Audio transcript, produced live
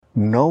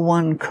no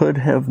one could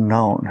have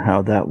known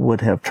how that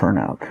would have turned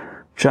out.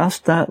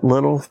 Just that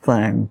little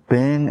thing,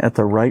 being at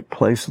the right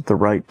place at the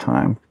right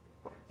time,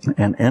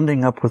 and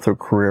ending up with a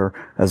career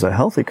as a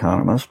health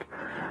economist,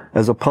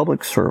 as a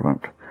public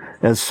servant,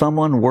 as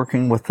someone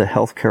working with the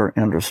healthcare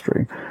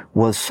industry,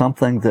 was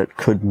something that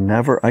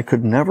I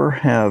could never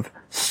have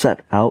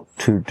set out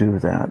to do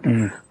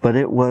that. But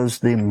it was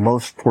the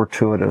most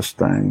fortuitous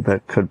thing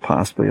that could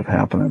possibly have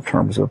happened in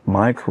terms of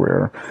my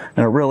career.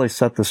 And it really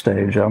set the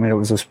stage. I mean, it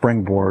was a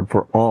springboard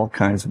for all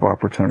kinds of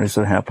opportunities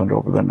that happened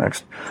over the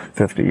next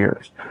 50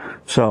 years.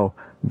 So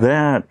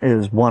that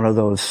is one of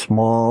those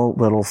small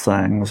little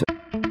things.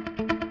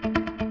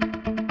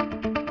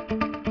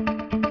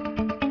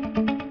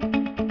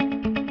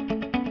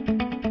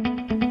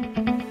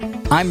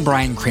 I'm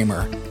Brian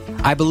Kramer.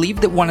 I believe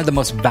that one of the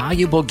most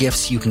valuable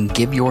gifts you can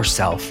give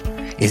yourself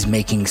is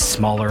making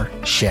smaller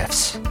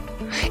shifts.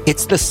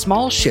 It's the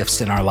small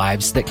shifts in our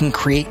lives that can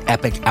create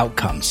epic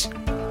outcomes.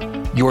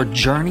 Your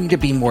journey to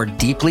be more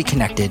deeply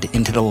connected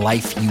into the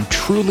life you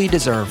truly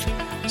deserve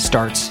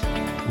starts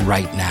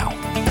right now.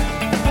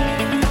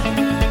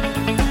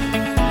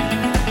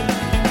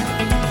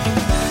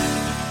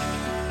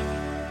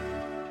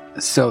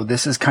 So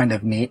this is kind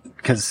of neat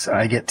because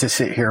I get to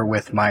sit here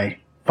with my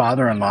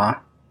father-in-law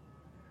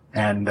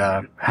and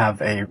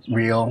have a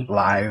real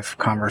live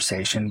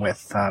conversation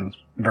with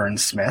Vern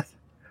Smith.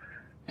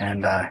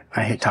 And I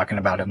hate talking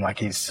about him like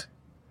he's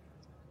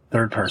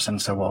third person.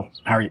 So,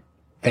 how are you?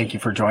 Thank you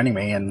for joining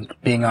me and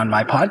being on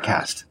my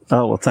podcast.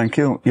 Oh, well, thank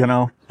you. You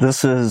know,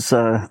 this is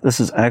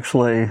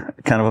actually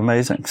kind of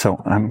amazing.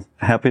 So I'm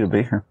happy to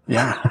be here.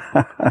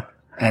 Yeah.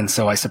 And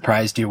so I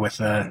surprised you with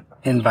the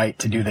invite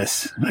to do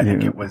this. I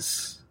think it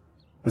was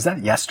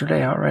that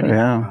yesterday already?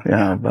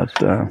 Yeah. But,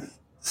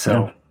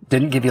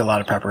 didn't give you a lot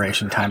of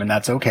preparation time, and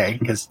that's okay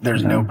because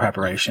there's no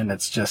preparation.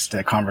 It's just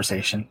a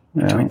conversation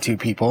between two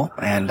people,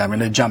 and I'm going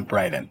to jump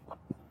right in.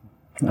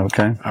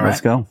 Okay. All right.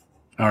 Let's go.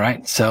 All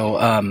right.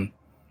 So,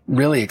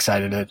 really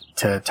excited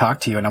to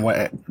talk to you, and I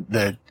want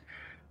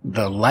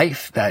the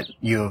life that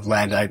you have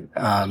led,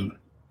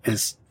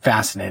 is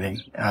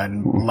fascinating.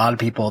 And a lot of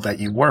people that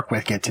you work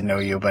with get to know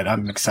you, but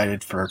I'm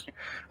excited for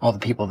all the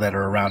people that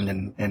are around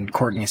in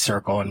Courtney's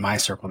circle and my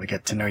circle to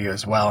get to know you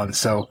as well. And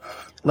so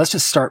let's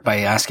just start by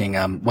asking,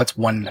 what's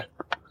one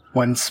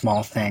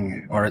small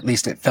thing, or at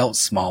least it felt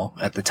small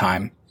at the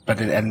time,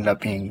 but it ended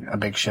up being a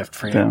big shift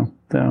for you?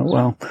 Yeah.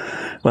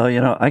 Well, you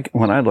know,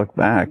 when I look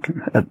back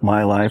at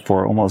my life,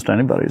 or almost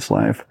anybody's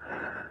life,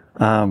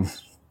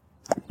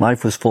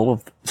 life was full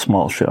of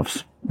small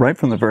shifts right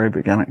from the very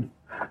beginning.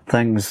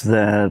 Things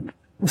that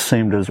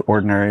seemed as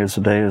ordinary as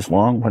the day is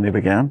long when you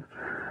began.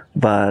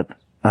 But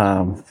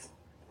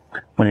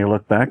when you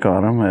look back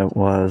on them, it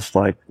was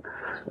like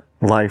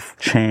life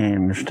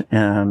changed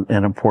in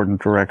an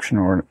important direction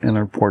or in an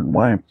important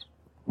way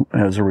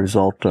as a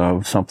result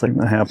of something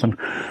that happened.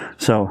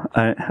 So,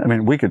 I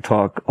mean, we could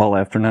talk all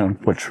afternoon,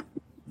 which,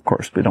 of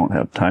course, we don't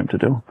have time to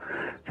do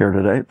here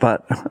today,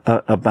 but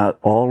about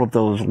all of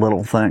those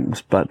little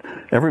things. But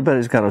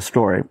everybody's got a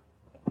story.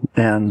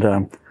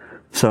 And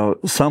so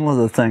some of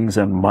the things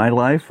in my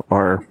life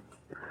are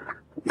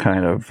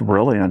kind of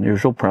really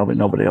unusual. Probably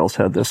nobody else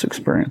had this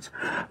experience.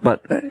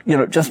 But, you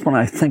know, just when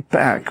I think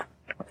back,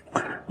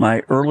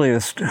 my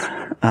earliest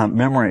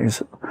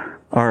memories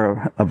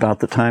are about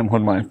the time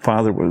when my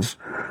father was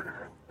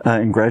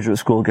in graduate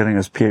school getting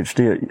his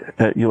PhD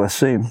at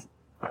USC.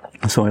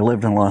 So he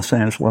lived in Los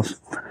Angeles.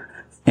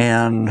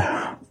 And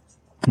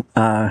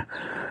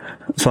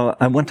so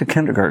I went to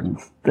kindergarten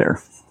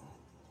there.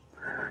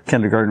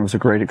 Kindergarten was a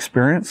great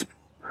experience.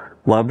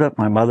 Loved it.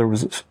 My mother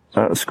was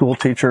a school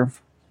teacher.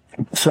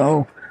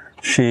 So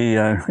she,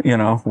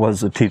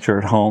 was a teacher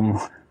at home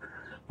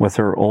with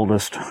her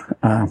oldest.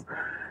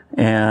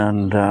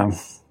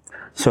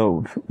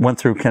 So went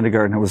through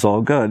kindergarten. It was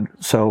all good.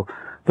 So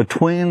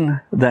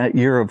between that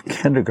year of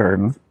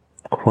kindergarten,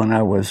 when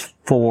I was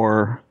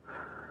 4,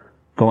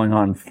 going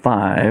on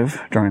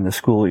 5 during the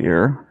school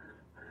year,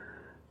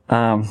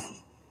 in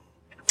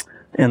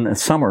the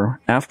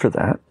summer after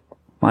that,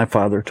 my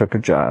father took a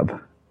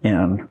job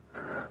in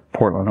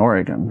Portland,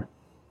 Oregon,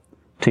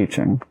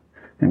 teaching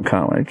in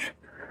college.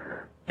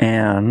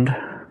 And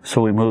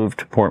so we moved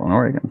to Portland,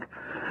 Oregon.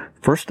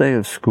 First day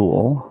of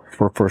school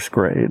for first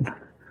grade,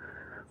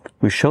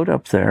 we showed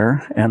up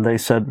there and they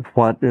said,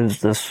 "What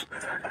is this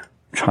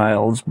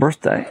child's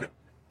birthday?"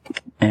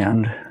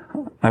 And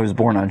I was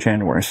born on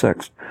January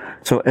 6th.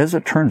 So as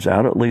it turns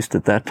out, at least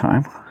at that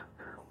time,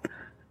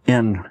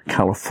 in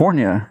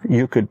California,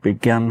 you could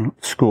begin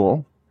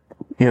school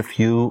if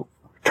you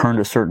turned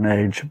a certain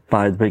age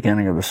by the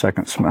beginning of the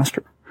second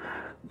semester.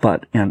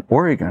 But in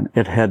Oregon,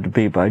 it had to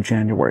be by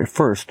January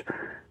 1st,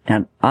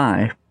 and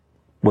I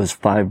was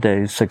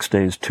 6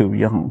 days too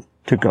young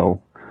to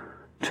go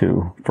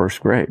to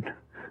first grade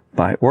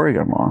by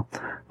Oregon law.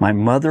 My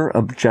mother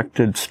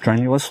objected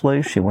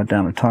strenuously. She went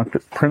down and talked to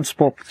the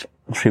principal.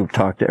 She would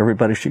talk to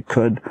everybody she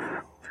could.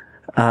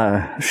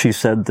 She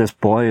said, "This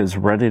boy is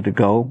ready to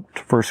go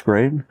to first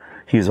grade.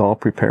 He's all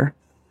prepared."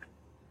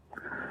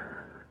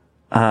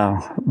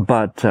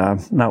 But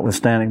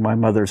notwithstanding my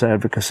mother's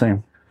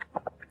advocacy,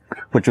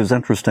 which was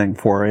interesting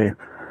for a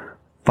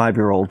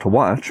 5-year-old to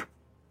watch,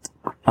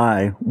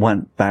 I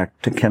went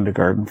back to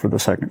kindergarten for the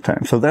second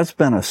time. So that's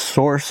been a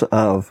source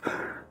of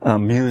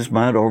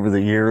amusement over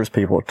the years.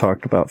 People have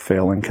talked about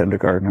failing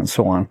kindergarten and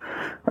so on.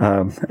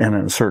 And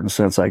in a certain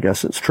sense, I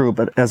guess it's true.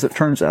 But as it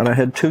turns out, I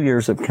had 2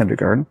 years of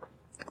kindergarten.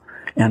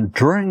 And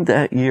during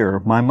that year,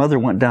 my mother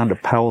went down to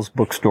Powell's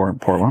bookstore in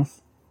Portland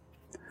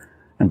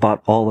and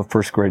bought all the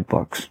first grade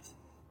books.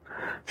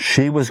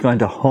 She was going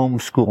to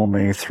homeschool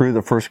me through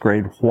the first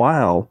grade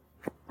while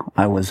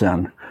I was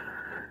in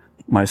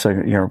my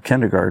second year of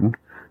kindergarten.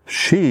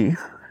 She,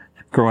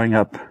 growing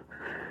up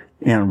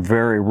in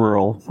very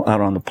rural,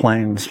 out on the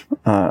plains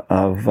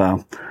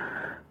of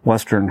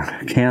western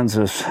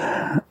Kansas,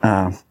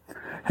 had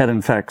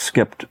in fact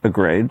skipped a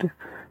grade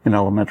in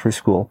elementary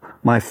school.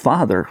 My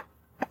father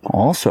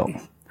also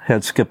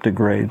had skipped a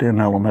grade in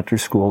elementary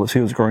school as he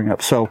was growing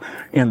up. So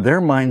in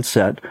their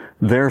mindset,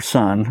 their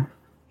son,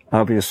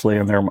 obviously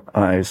in their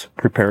eyes,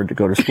 prepared to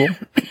go to school,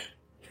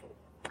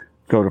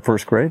 go to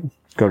first grade,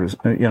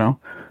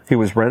 he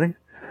was ready.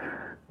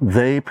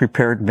 They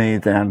prepared me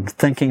then,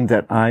 thinking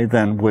that I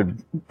then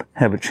would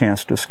have a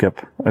chance to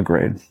skip a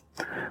grade.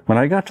 When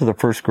I got to the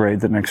first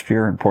grade the next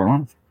year in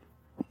Portland,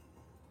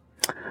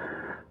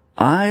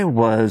 I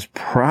was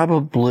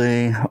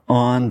probably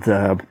on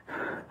the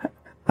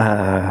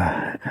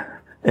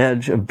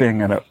edge of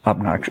being an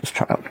obnoxious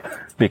child,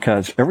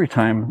 because every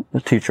time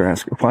the teacher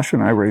asked a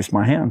question, I raised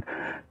my hand.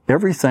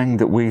 Everything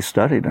that we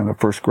studied in the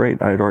first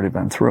grade, I had already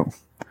been through.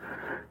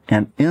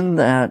 And in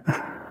that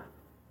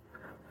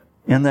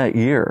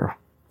year,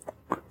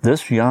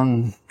 this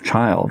young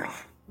child,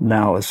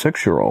 now a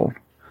 6-year-old,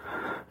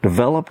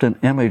 developed an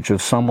image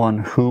of someone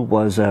who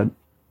was a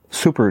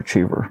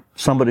superachiever,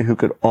 somebody who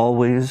could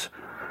always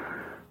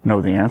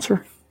know the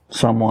answer,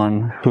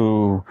 someone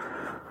who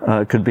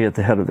could be at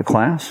the head of the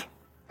class.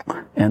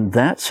 And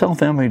that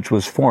self-image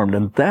was formed.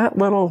 And that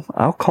little,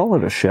 I'll call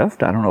it a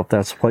shift. I don't know if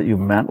that's what you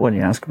meant when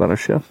you asked about a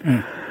shift.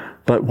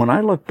 But when I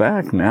look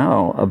back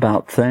now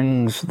about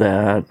things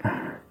that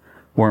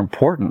were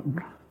important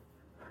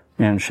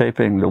in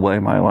shaping the way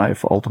my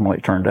life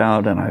ultimately turned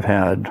out, and I've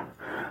had,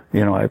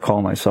 I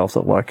call myself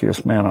the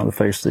luckiest man on the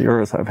face of the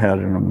earth. I've had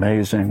an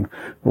amazing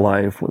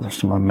life with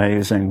some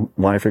amazing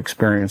life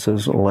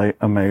experiences,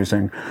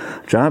 amazing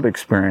job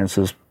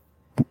experiences.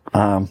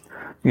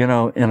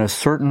 In a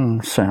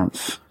certain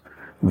sense,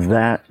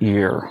 that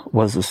year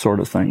was the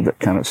sort of thing that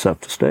kind of set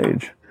the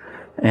stage.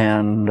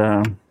 And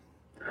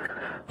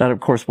that, of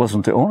course,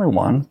 wasn't the only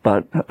one,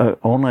 but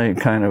only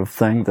kind of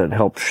thing that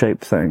helped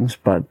shape things.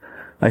 But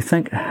I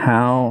think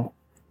how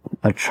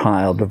a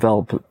child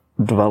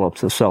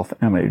develops a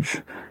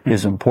self-image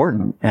is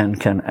important and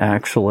can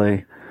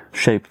actually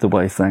shape the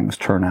way things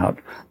turn out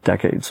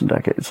decades and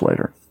decades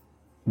later.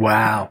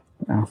 Wow.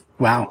 Yeah.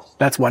 Wow.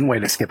 That's one way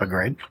to skip a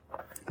grade.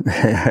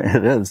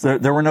 It is.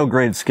 There were no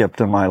grades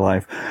skipped in my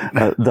life,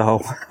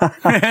 though.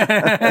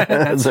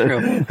 That's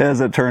true.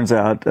 As it turns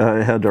out,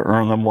 I had to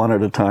earn them one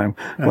at a time,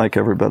 like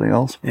everybody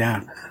else.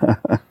 Yeah.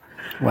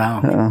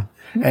 Wow.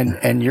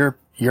 And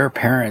your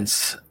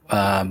parents,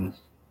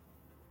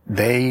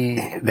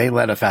 they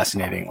led a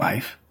fascinating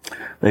life.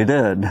 They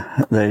did.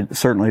 They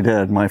certainly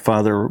did.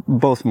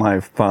 Both my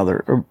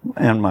father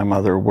and my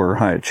mother were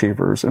high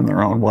achievers in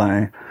their own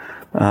way.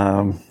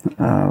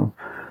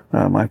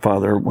 My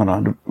father went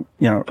on to,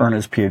 earn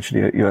his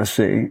PhD at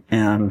USC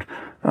and,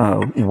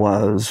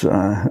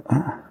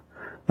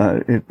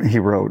 he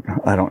wrote,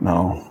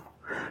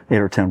 8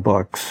 or 10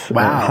 books.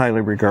 Wow.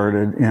 Highly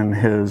regarded in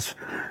his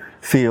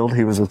field.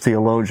 He was a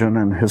theologian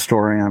and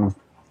historian,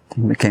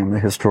 became the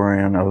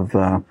historian of,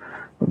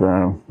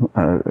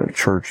 the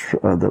church,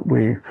 that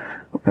we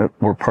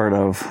were part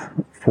of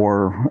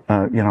for,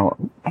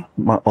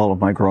 all of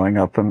my growing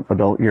up and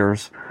adult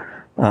years.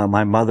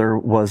 My mother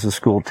was a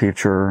school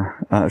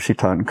teacher. She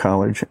taught in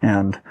college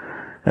and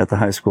at the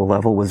high school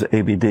level was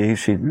ABD.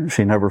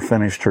 She never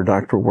finished her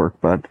doctoral work,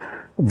 but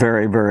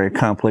very, very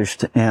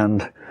accomplished.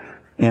 And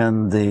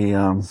in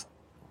the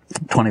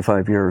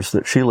 25 years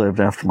that she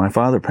lived after my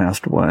father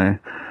passed away,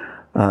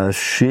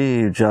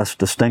 she just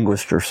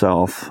distinguished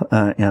herself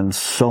in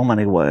so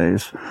many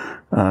ways.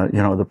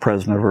 The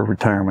president of her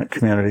retirement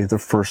community, the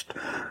first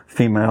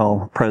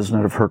female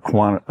president of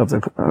the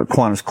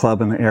Kiwanis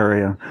Club in the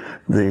area,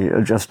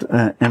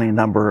 any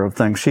number of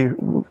things. She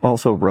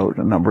also wrote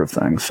a number of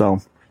things.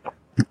 So,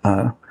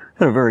 had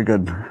a very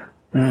good,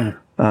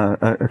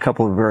 a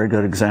couple of very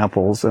good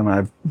examples,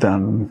 and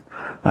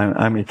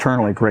I'm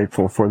eternally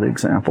grateful for the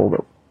example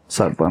that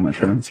set by my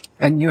parents.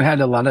 And you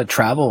had a lot of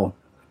travel,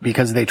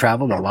 because they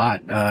traveled a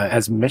lot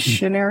as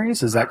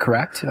missionaries. Is that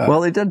correct? Well,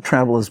 they did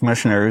travel as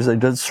missionaries. They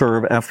did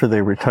serve after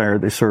they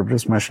retired. They served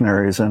as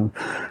missionaries in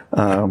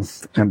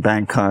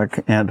Bangkok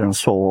and in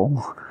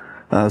Seoul.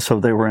 So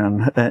they were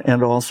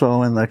and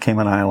also in the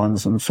Cayman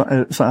Islands. And so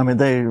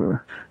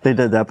they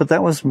did that, but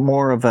that was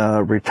more of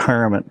a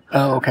retirement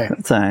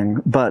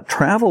thing. But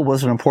travel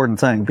was an important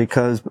thing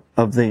because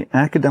of the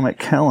academic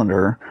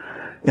calendar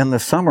in the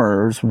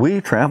summers,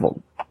 we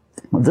traveled.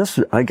 This,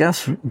 I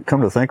guess,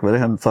 come to think of it, I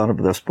hadn't thought of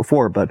this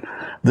before, but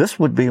this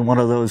would be one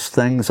of those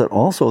things that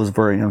also is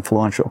very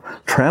influential.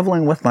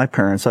 Traveling with my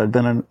parents, I'd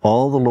been in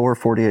all the lower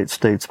 48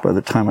 states by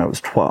the time I was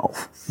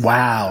 12.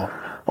 Wow.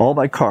 All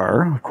by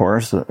car, of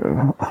course,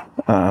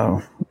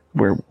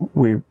 where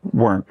we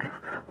weren't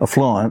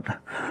affluent.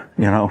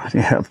 You know,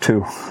 you have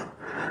two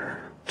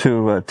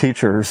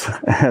teachers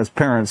as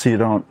parents, you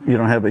don't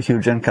have a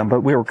huge income, but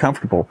we were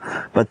comfortable.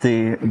 But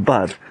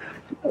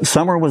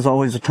summer was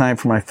always a time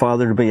for my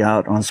father to be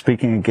out on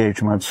speaking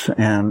engagements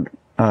and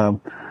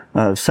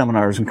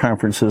seminars and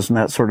conferences and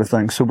that sort of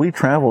thing. So we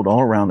traveled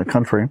all around the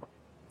country.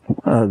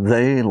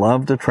 They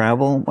loved to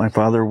travel. My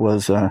father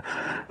was a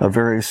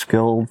very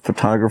skilled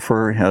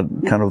photographer. He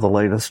had kind of the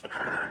latest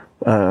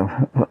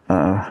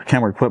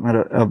camera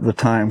equipment of the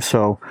time.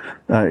 So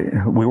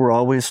we were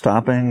always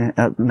stopping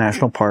at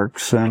national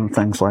parks and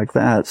things like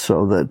that.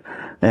 So that,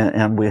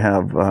 and we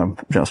have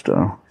just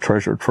a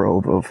treasure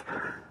trove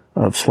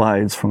of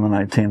slides from the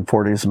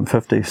 1940s and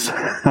 50s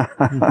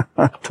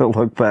to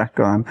look back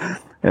on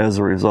as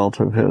a result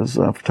of his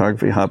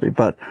photography hobby.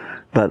 But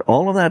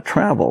all of that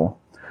travel,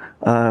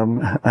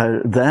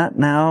 that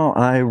now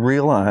I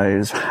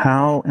realize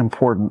how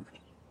important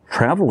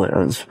travel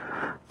is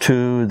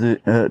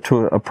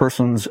to a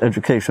person's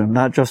education,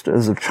 not just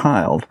as a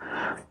child.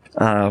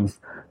 You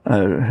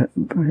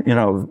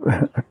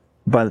know,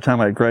 by the time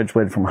I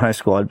graduated from high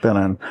school, I'd been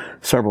in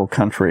several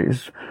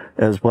countries,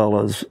 as well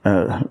as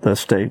the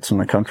states and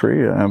the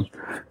country.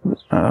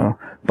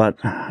 But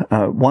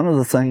one of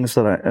the things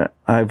that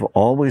I've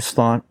always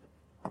thought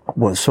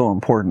was so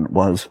important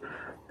was,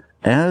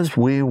 as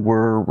we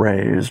were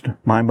raised,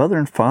 my mother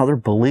and father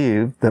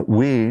believed that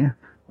we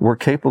were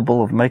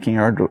capable of making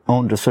our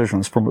own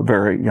decisions from a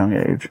very young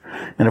age.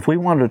 And if we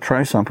wanted to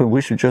try something,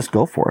 we should just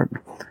go for it.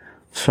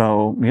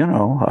 So, you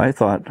know, I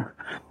thought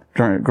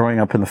growing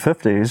up in the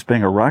 50s,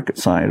 being a rocket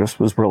scientist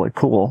was really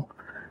cool.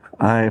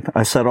 I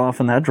set off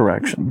in that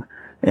direction,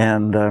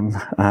 and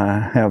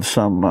I have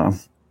some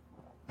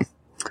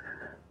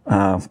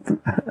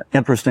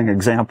interesting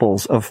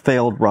examples of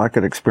failed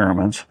rocket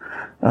experiments.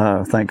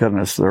 Thank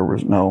goodness there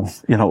was no,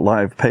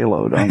 live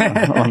payload on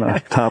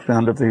the top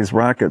end of these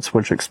rockets,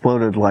 which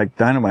exploded like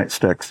dynamite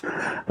sticks.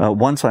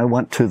 Once I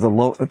went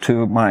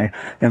to my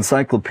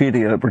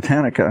Encyclopedia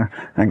Britannica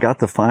and got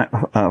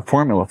the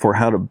formula for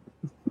how to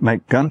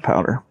make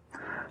gunpowder,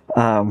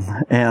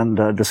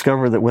 and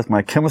discovered that with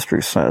my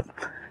chemistry set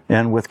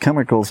and with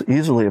chemicals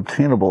easily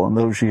obtainable in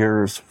those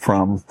years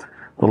from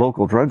the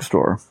local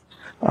drugstore,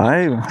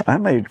 I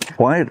made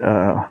quite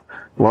a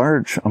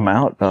large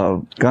amount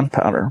of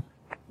gunpowder.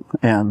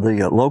 And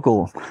the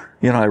local,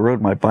 I rode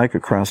my bike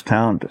across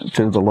town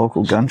to the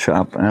local gun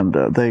shop, and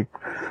they,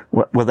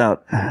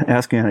 without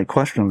asking any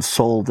questions,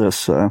 sold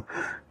this,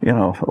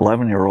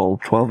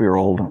 11-year-old,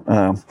 12-year-old,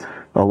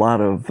 a lot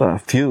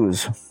of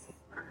fuse.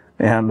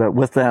 And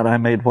with that, I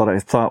made what I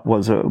thought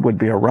would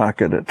be a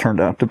rocket. It turned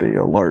out to be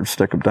a large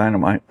stick of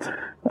dynamite,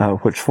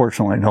 which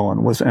fortunately no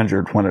one was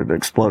injured when it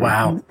exploded.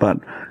 Wow! But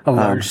a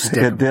large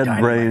stick it did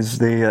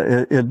raise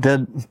it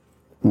did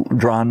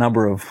draw a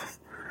number of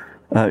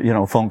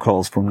phone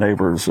calls from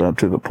neighbors to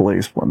the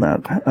police when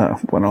that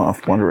went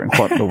off, wondering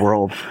what in the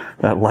world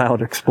that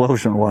loud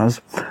explosion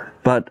was.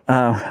 But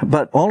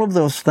all of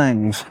those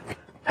things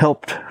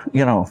helped.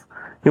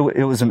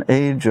 It was an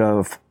age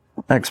of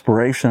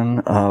exploration,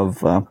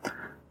 of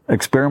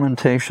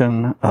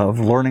experimentation, of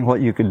learning what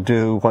you could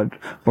do,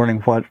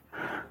 learning what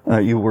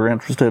you were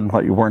interested in,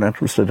 what you weren't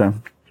interested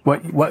in.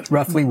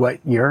 Roughly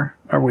what year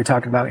are we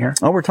talking about here?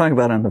 Oh, we're talking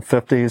about in the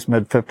 50s,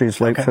 mid 50s,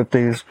 late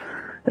 50s,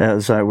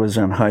 as I was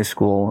in high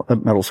school,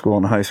 middle school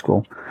and high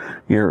school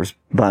years.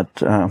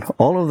 But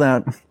all of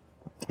that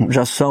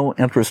just so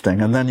interesting.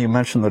 And then you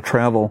mentioned the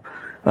travel.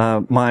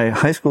 My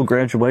high school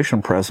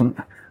graduation present,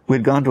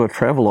 we'd gone to a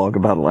travelogue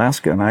about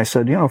Alaska, and I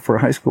said, for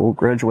a high school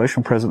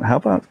graduation present, how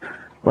about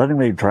letting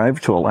me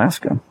drive to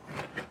Alaska?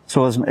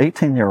 So as an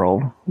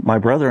 18-year-old, my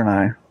brother and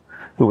I,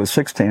 who was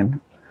 16,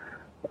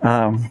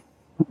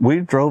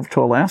 we drove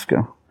to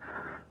Alaska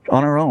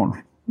on our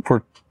own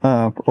for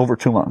over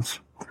 2 months,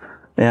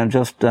 and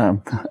just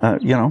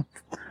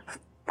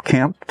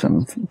camped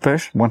and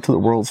fished, went to the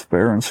World's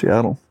Fair in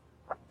Seattle,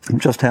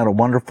 just had a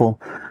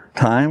wonderful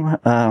time.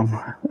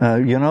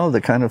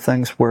 The kind of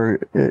things where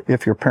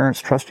if your parents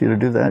trust you to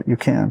do that, you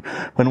can.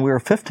 When we were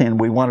 15,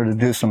 we wanted to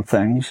do some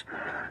things.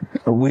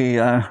 We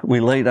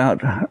laid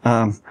out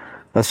a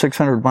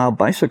 600-mile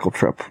bicycle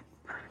trip,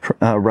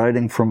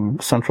 riding from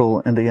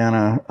central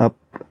Indiana up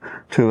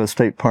to a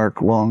state park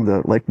along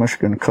the Lake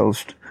Michigan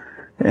coast,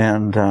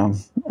 and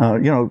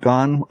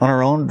gone on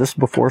our own. This is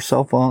before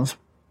cell phones,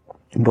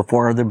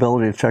 before the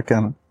ability to check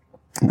in.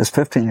 As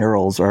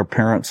 15-year-olds, our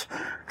parents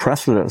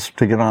trusted us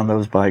to get on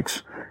those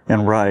bikes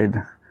and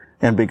ride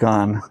and be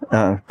gone,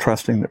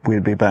 trusting that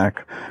we'd be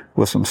back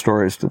with some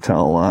stories to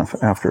tell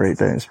after 8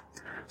 days.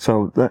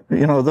 So,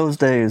 those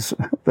days,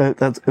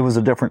 it was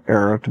a different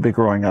era to be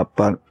growing up,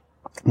 but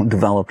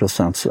developed a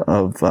sense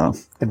of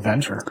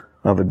adventure,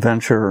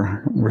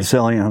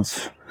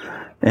 resilience,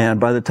 And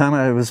by the time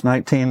I was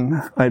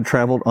 19, I'd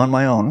traveled on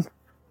my own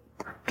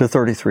to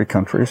 33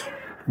 countries.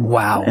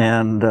 Wow.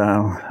 And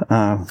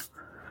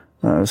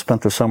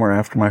spent the summer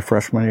after my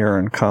freshman year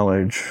in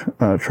college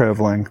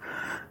traveling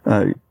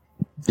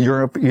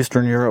Europe,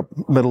 Eastern Europe,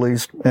 Middle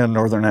East, and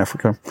Northern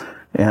Africa,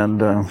 and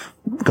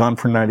gone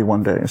for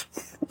 91 days.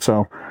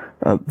 So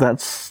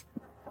that's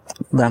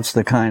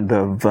the kind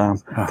of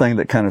thing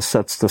that kind of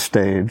sets the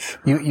stage.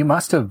 You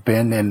must have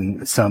been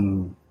in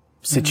some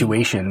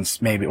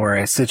situations, maybe, or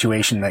a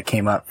situation that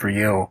came up for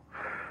you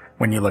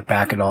when you look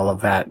back at all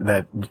of that,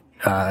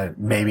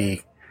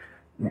 maybe,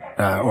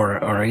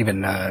 or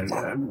even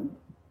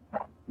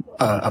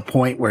a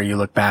point where you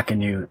look back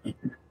and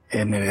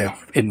it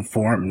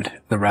informed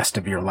the rest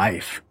of your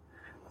life.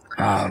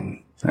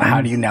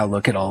 How do you now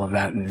look at all of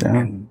that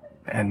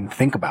and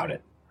think about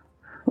it?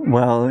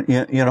 Well,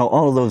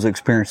 all of those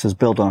experiences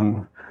build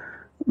on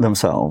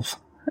themselves.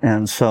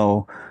 And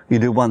so you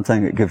do one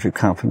thing, it gives you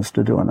confidence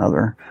to do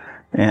another.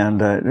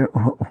 And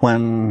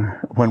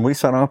when we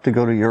set off to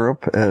go to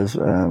Europe as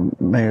a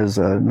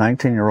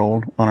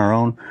 19-year-old on our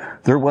own,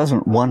 there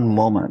wasn't one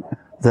moment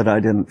that I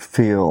didn't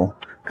feel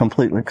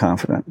completely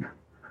confident.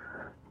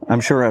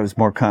 I'm sure I was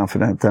more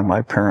confident than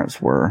my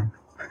parents were.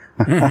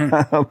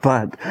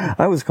 But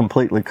I was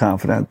completely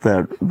confident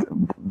that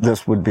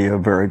this would be a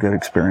very good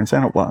experience,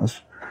 and it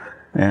was.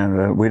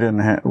 And we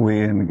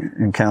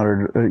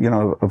encountered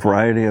a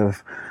variety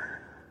of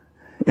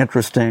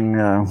interesting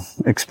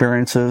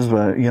experiences.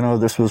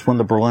 This was when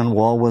the Berlin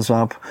Wall was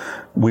up.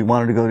 We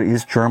wanted to go to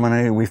East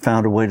Germany. We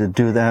found a way to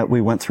do that.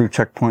 We went through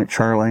Checkpoint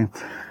Charlie,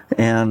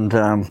 and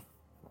the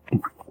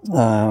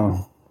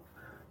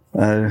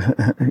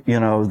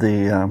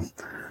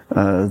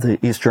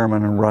East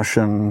German and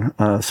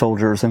Russian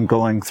soldiers, and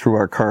going through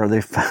our car, they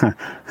found,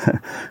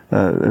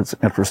 it's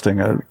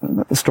interesting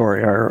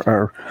story.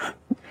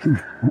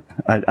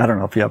 I don't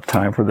know if you have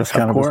time for this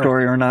kind of a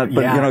story or not,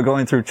 but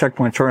going through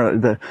Checkpoint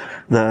Charlie,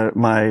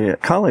 my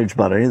college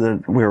buddy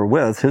that we were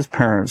with, his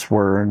parents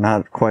were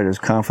not quite as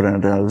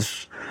confident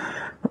as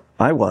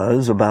I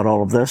was about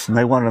all of this, and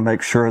they wanted to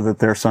make sure that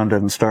their son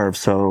didn't starve.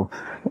 So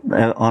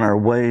on our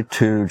way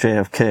to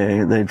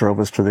JFK, they drove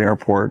us to the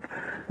airport.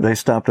 They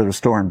stopped at a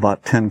store and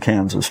bought 10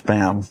 cans of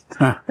Spam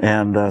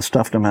and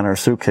stuffed them in our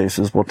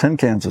suitcases. Well, 10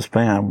 cans of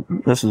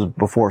Spam, this is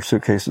before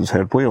suitcases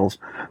had wheels.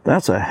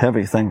 That's a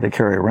heavy thing to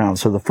carry around.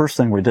 So the first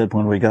thing we did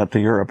when we got to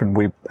Europe, and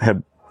we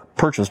had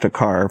purchased a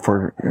car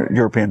for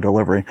European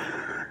delivery,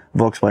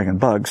 Volkswagen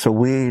Bug. So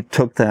we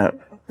took that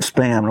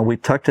Spam and we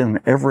tucked it in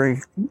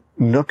every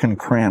nook and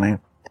cranny,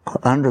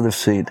 under the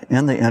seat,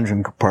 in the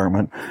engine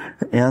compartment,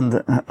 in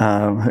the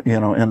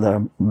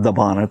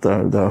bonnet,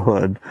 the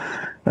hood,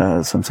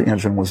 since the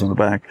engine was in the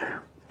back,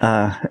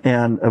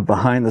 and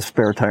behind the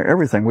spare tire,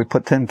 everything. We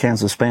put 10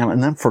 cans of Spam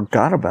and then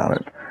forgot about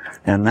it.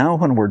 And now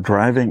when we're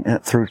driving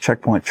through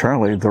Checkpoint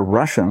Charlie, the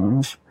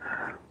Russians,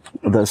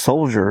 the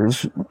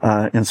soldiers,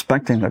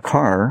 inspecting the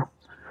car,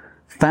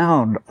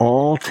 found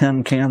all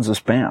 10 cans of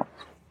Spam.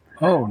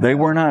 Oh, they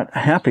were not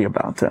happy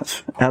about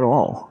this at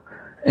all.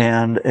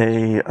 And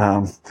a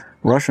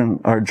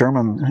Russian or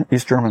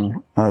East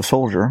German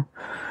soldier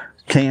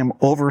came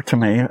over to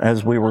me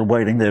as we were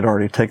waiting. They'd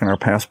already taken our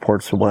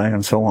passports away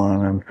and so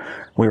on, and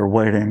we were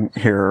waiting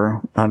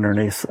here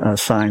underneath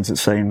signs that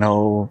say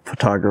no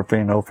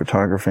photography, no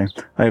photography.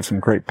 I have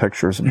some great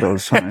pictures of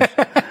those signs.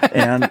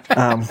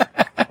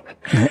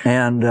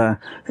 And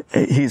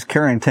he's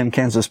carrying 10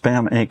 cans of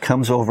Spam, and he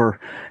comes over,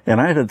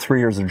 and I had 3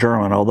 years of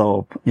German,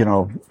 although,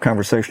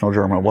 conversational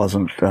German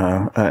wasn't,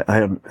 I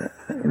hadn't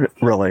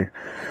really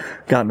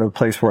gotten to a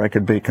place where I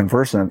could be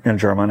conversant in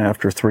German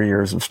after 3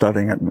 years of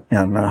studying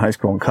in high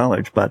school and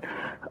college. But,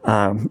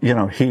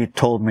 he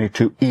told me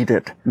to eat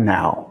it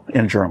now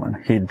in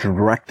German. He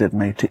directed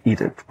me to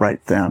eat it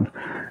right then.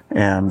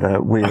 And,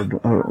 we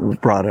had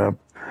brought a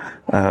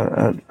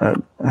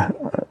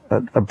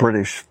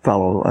British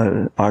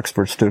fellow,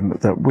 Oxford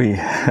student that we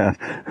had,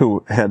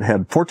 who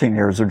had 14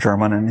 years of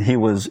German, and he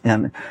was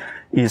in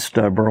East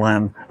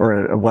Berlin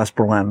or West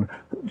Berlin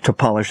to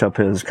polish up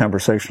his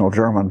conversational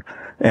German,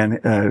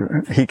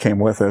 and he came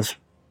with us.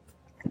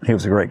 He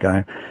was a great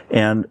guy,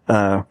 and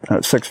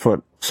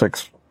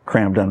 6'6",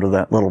 crammed into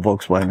that little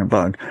Volkswagen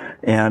Bug,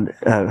 and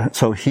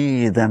so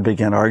he then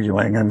began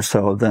arguing, and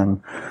so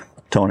then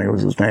Tony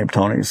was his name.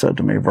 Tony said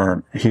to me,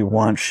 Vern, he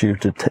wants you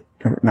to,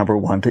 number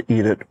one, to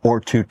eat it or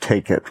to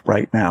take it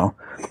right now.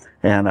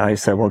 And I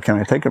said, well, can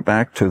I take it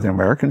back to the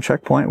American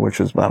checkpoint,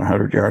 which is about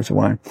 100 yards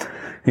away?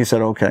 He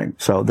said, okay.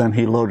 So then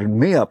he loaded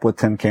me up with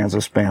 10 cans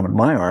of Spam in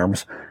my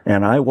arms,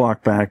 and I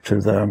walked back to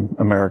the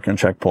American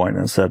checkpoint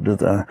and said to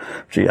the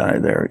GI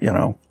there,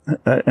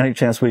 any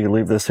chance we can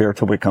leave this here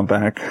till we come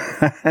back?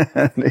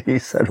 And he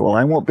said, well,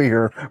 I won't be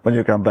here when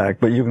you come back,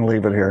 but you can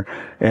leave it here.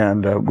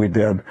 And we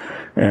did.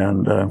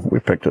 And we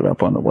picked it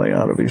up on the way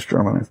out of East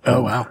Germany.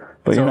 Oh, wow.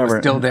 But so it was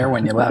still there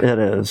when you left. It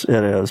is.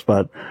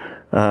 But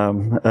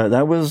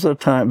that was a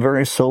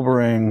very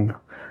sobering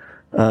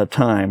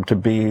time to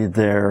be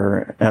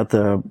there at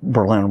the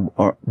Berlin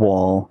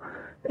Wall.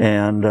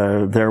 And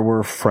there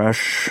were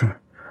fresh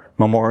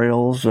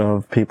memorials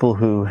of people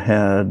who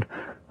had,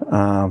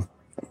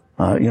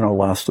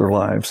 lost their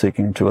lives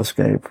seeking to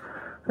escape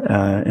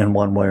in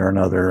one way or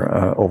another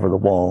over the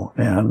wall.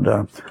 And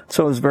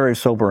so it was very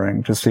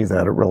sobering to see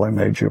that. It really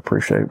made you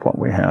appreciate what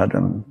we had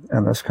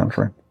in this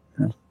country.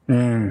 Yeah.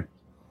 Mm.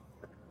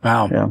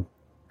 Wow. Yeah.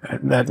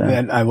 That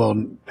I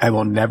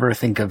will never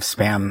think of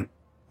Spam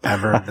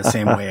ever the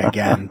same way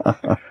again.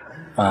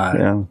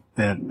 Yeah.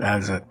 That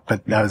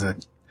was a,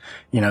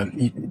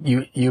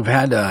 you've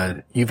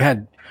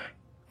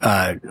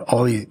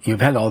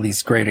had all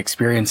these great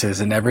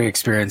experiences, and every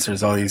experience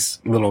there's all these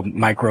little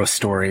micro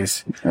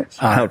stories,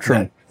 how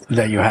true.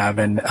 that you have.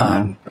 And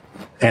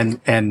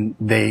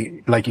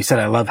they, like you said,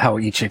 I love how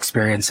each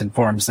experience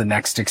informs the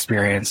next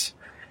experience.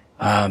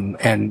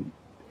 And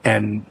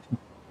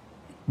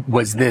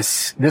was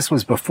this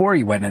was before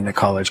you went into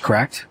college,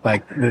 correct?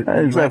 Like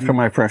it was after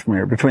my freshman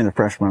year, between the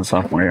freshman and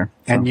sophomore year.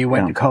 So, and you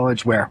went to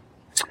college where?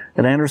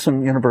 At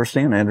Anderson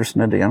University in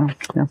Anderson, Indiana.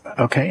 Yeah.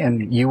 Okay,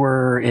 and you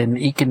were in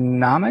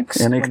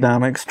economics? In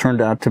economics,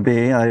 turned out to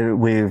be.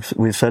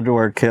 We've said to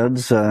our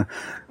kids,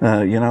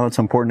 it's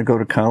important to go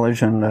to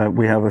college, and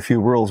we have a few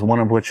rules. One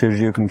of which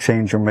is you can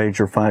change your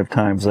major 5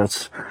 times.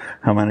 That's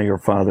how many your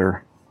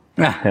father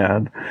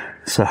had.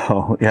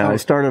 So, I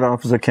started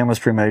off as a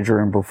chemistry major,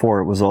 and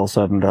before it was all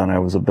said and done, I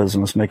was a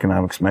business and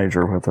economics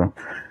major with a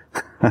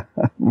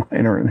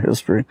minor in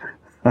history.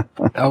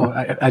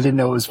 I didn't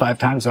know it was 5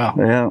 times. Wow.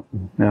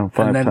 Yeah,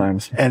 5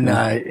 times. And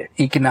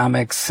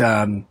economics,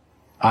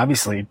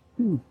 obviously,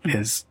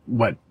 is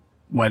what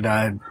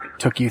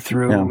took you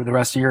through the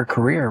rest of your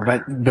career.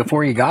 But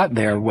before you got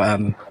there,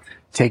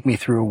 take me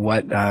through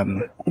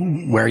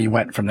where you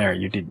went from there.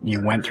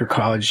 You went through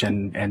college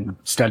and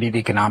studied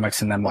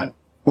economics, and then what?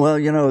 Well,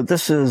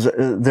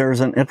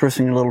 there's an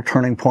interesting little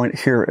turning point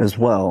here as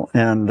well.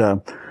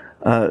 And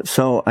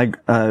so I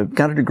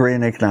got a degree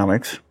in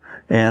economics.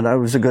 And I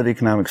was a good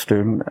economics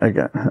student. I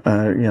got,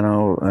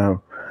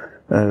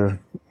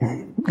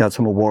 got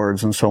some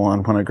awards and so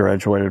on when I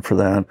graduated for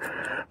that.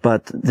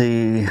 But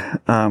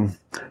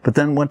but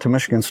then went to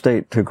Michigan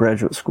State to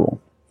graduate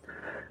school.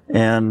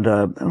 And,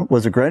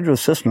 was a graduate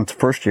assistant the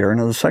first year.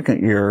 And in the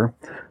second year,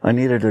 I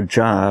needed a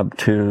job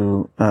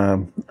to,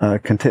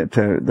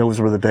 those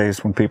were the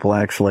days when people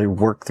actually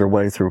worked their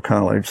way through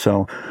college.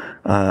 So,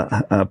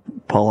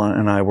 Paula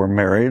and I were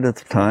married at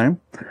the time.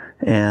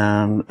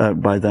 And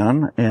by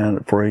then,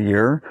 and for a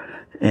year,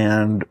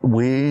 and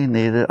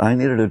I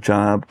needed a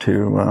job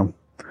to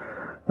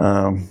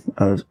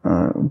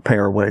pay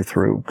our way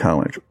through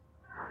college.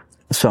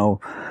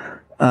 So,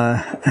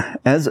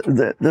 there's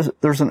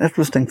an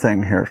interesting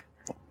thing here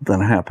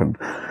that happened.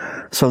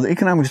 So the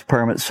economics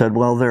department said,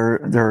 well, there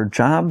are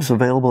jobs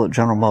available at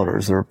General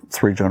Motors. There are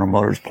 3 General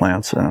Motors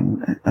plants,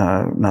 and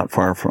not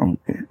far from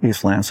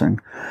East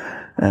Lansing,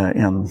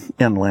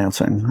 in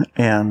Lansing,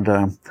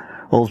 and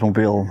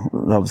Oldsmobile,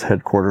 that was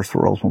headquarters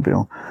for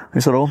Oldsmobile. They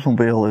said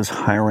Oldsmobile is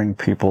hiring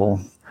people.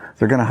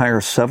 They're going to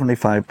hire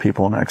 75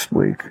 people next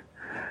week.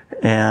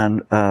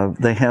 And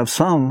they have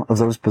some of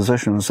those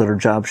positions that are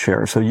job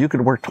share. So you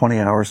could work 20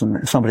 hours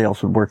and somebody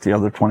else would work the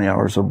other 20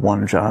 hours of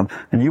one job.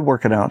 And you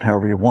work it out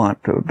however you want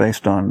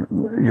based on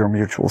your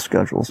mutual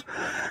schedules.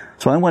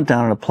 So I went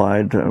down and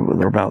applied. There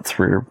were about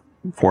 300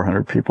 or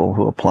 400 people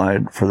who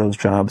applied for those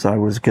jobs. I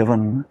was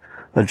given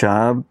the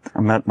job. I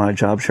met my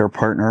job share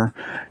partner,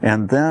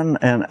 and then,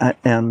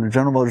 and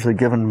General Motors had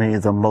given me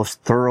the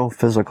most thorough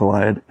physical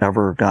I had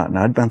ever gotten.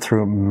 I'd been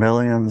through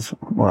millions,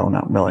 well,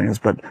 not millions,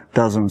 but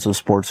dozens of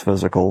sports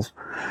physicals,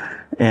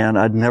 and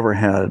I'd never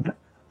had,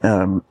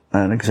 an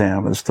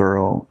exam as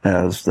thorough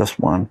as this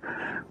one.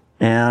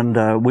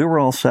 And, we were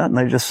all set, and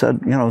they just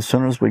said, as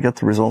soon as we get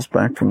the results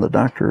back from the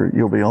doctor,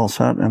 you'll be all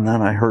set. And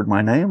then I heard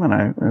my name,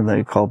 and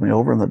they called me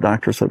over, and the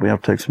doctor said, we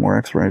have to take some more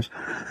x-rays.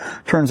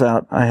 Turns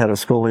out I had a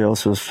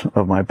scoliosis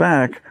of my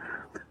back,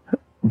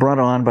 brought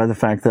on by the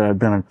fact that I'd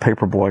been a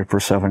paper boy for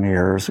 7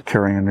 years,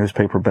 carrying a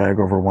newspaper bag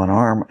over one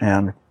arm,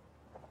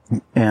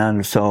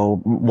 and so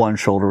one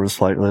shoulder was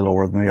slightly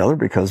lower than the other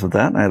because of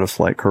that, and I had a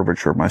slight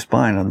curvature of my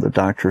spine, and the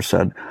doctor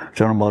said,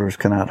 General Motors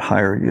cannot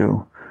hire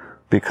you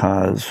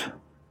because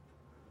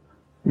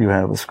you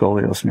have a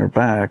scoliosis in your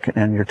back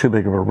and you're too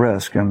big of a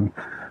risk, and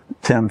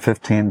 10,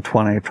 15,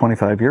 20,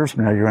 25 years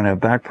from now, you're going to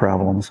have back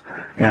problems,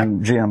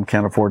 and GM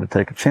can't afford to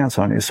take a chance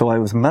on you. So I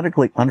was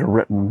medically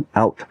underwritten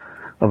out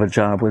of a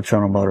job with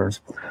General Motors.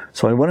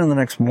 So I went in the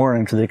next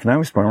morning to the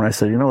economics department, and I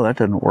said, that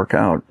didn't work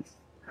out.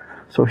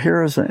 So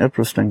here is an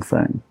interesting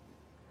thing.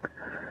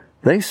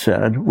 They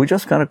said, we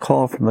just got a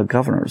call from the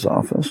governor's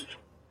office,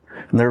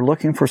 and they're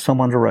looking for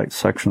someone to write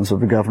sections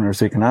of the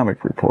governor's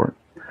economic report.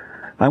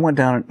 I went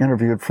down and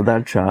interviewed for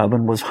that job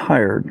and was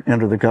hired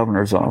into the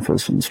governor's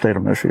office in the state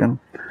of Michigan.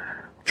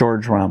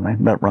 George Romney,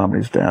 Mitt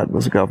Romney's dad,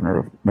 was the governor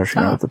of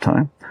Michigan at the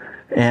time.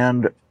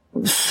 And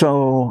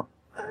so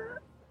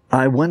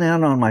I went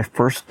in on my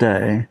first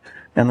day,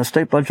 and the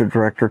state budget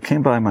director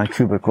came by my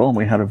cubicle, and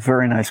we had a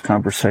very nice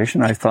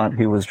conversation. I thought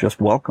he was just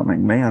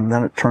welcoming me, and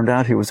then it turned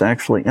out he was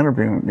actually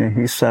interviewing me.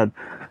 He said,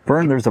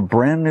 Vern, there's a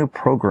brand new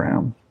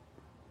program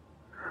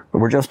that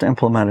we're just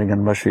implementing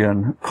in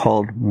Michigan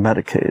called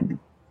Medicaid.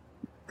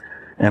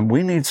 And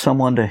we need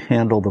someone to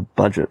handle the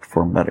budget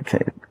for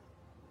Medicaid.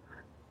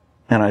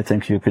 And I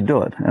think you could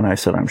do it. And I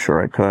said, I'm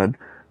sure I could.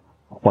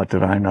 What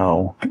did I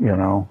know? You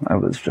know, I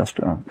was just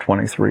a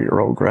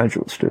 23-year-old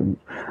graduate student.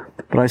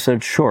 But I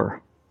said,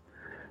 sure.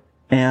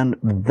 And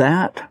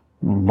that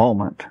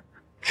moment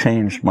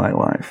changed my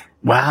life.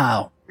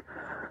 Wow.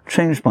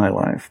 Changed my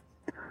life.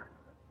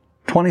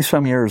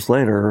 20-some years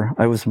later,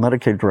 I was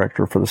Medicaid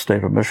director for the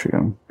state of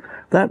Michigan.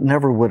 That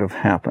never would have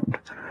happened.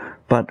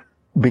 But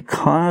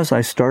because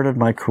I started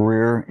my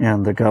career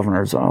in the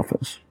governor's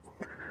office,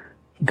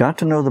 got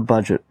to know the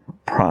budget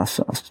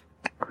process,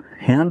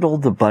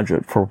 handled the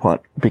budget for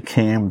what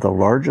became the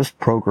largest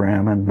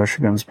program in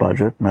Michigan's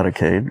budget,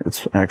 Medicaid.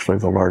 It's actually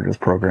the largest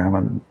program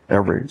in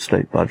every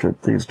state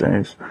budget these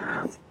days,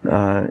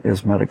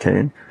 is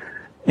Medicaid.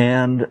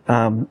 And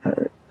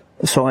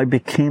so I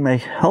became a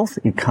health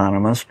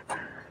economist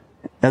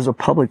as a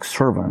public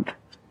servant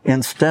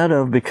instead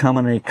of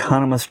becoming an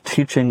economist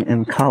teaching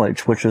in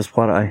college, which is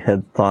what I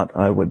had thought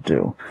I would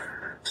do.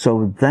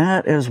 So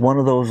that is one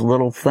of those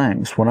little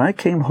things. When I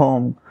came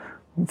home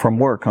from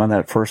work on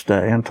that first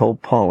day and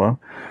told Paula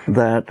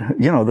that,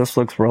 you know, this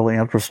looks really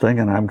interesting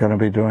and I'm going to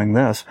be doing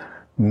this,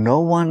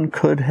 no one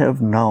could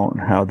have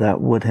known how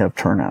that would have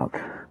turned out.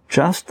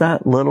 Just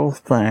that little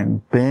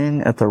thing,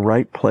 being at the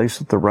right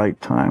place at the right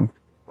time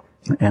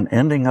and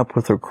ending up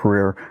with a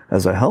career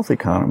as a health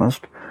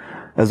economist,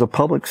 as a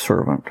public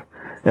servant,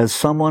 as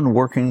someone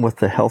working with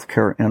the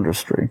healthcare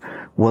industry,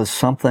 was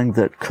something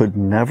that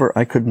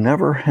I could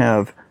never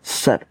have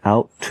set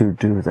out to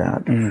do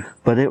that.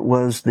 But it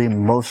was the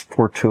most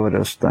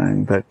fortuitous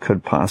thing that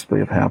could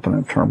possibly have happened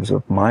in terms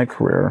of my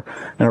career.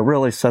 And it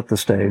really set the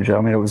stage. I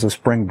mean, it was a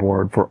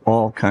springboard for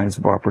all kinds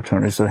of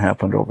opportunities that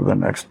happened over the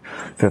next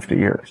 50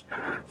 years.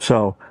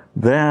 So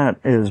that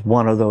is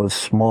one of those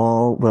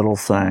small little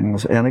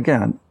things. And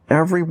again,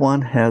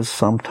 everyone has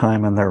some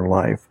time in their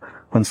life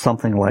when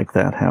something like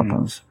that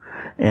happens.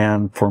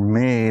 And for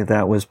me,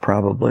 that was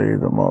probably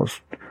the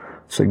most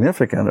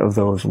significant of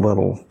those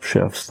little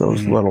shifts,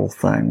 those little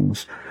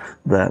things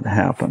that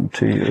happened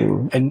to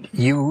you. And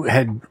you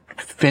had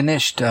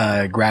finished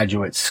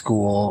graduate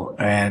school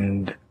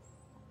and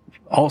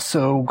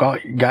also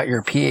got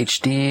your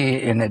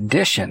PhD in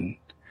addition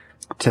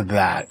to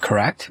that,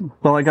 correct?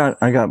 Well, I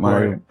got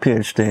my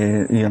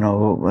PhD, you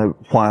know,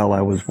 while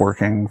I was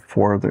working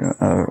for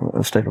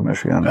the state of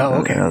Michigan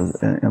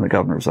in the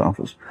governor's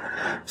office.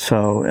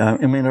 So,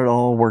 I mean, it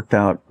all worked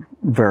out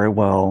very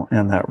well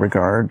in that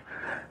regard.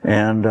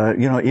 And,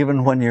 you know,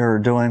 even when you're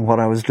doing what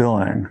I was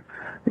doing,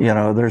 you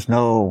know, there's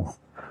no,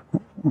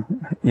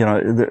 you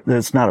know,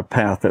 it's not a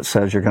path that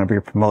says you're going to be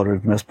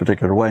promoted in this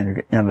particular way and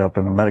you end up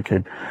in a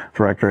Medicaid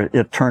director.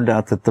 It turned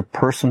out that the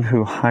person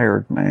who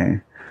hired me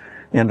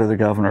into the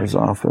governor's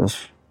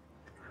office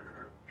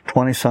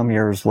 20-some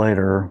years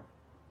later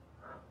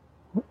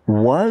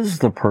was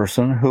the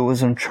person who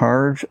was in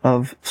charge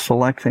of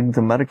selecting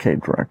the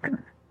Medicaid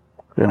director.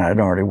 And I'd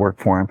already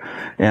worked for him.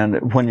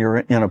 And when you're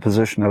in a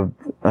position of,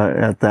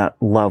 at that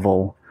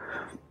level,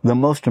 the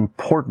most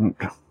important,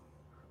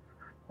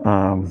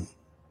 job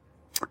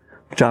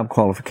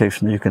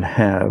qualification that you can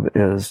have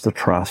is the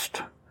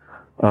trust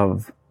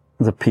of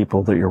the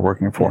people that you're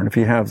working for. And if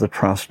you have the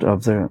trust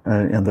of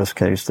in this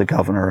case, the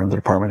governor and the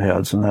department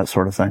heads and that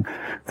sort of thing,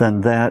 then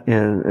that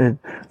is,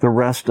 the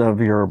rest of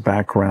your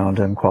background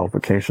and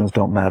qualifications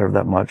don't matter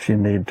that much. You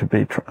need to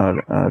be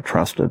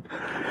trusted.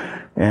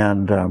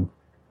 And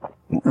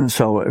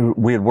so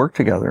we had worked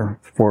together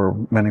for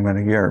many,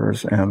 many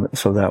years. And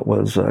so that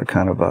was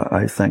kind of,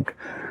 I think,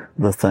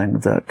 the thing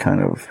that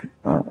kind of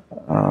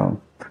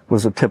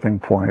was a tipping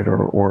point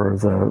or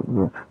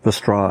the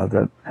straw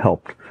that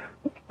helped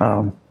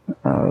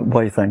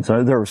weigh things.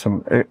 There were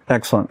some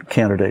excellent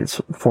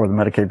candidates for the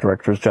Medicaid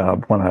director's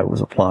job when I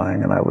was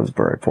applying, and I was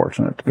very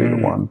fortunate to be the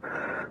one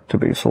to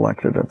be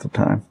selected at the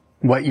time.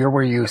 What year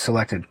were you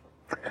selected?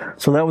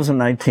 So that was in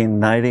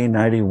 1990,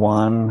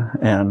 91,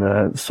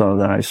 and so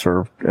then I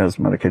served as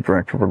Medicaid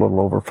director for a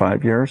little over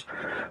 5 years,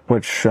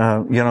 which, you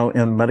know,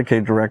 in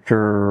Medicaid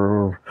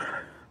director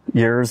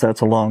years,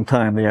 that's a long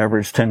time. The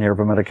average tenure of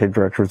a Medicaid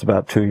director is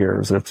about 2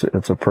 years. It's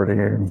a pretty,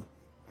 you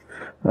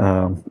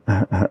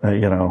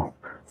know,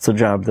 it's a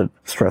job that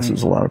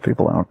stresses a lot of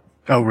people out.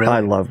 Oh, really?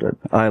 I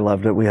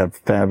loved it. We had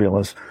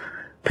fabulous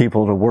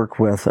people to work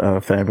with,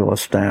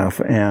 fabulous staff,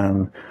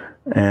 and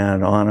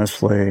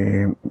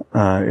honestly,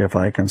 if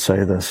I can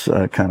say this,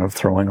 kind of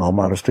throwing all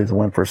modesty to the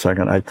wind for a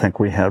second, I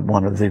think we had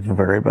one of the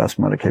very best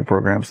Medicaid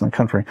programs in the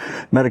country.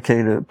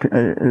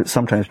 Medicaid,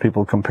 sometimes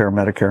people compare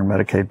Medicare and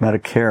Medicaid.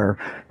 Medicare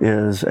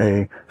is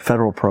a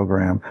federal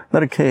program.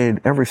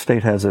 Medicaid, every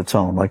state has its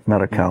own, like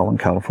Medi-Cal in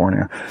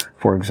California,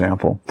 for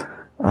example.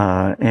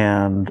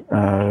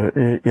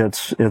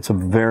 It's a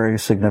very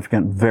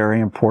significant,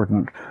 very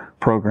important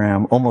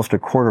program. Almost a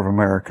quarter of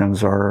Americans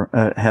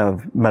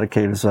have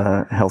Medicaid as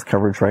health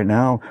coverage right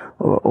now.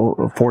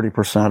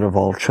 40% of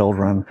all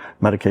children,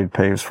 Medicaid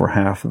pays for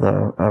half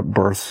the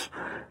births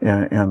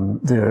in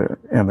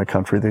the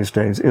country these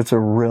days. It's a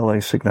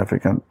really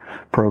significant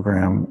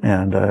program,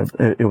 and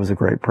it was a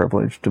great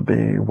privilege to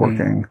be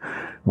working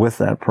with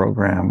that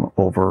program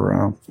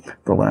over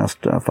the last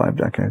 5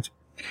 decades.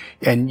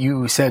 And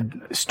you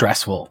said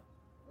stressful.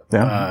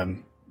 Yeah.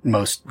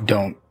 Most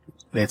don't.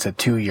 It's a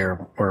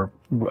 2-year or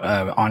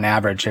on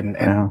average, and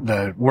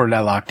the word I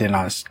locked in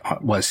on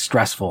was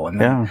stressful.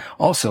 And then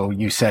also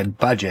you said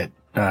budget.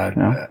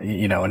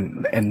 You know,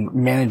 and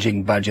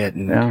managing budget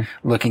and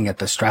looking at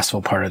the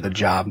stressful part of the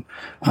job.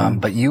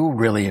 But you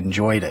really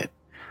enjoyed it.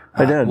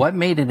 I did. What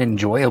made it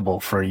enjoyable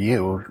for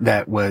you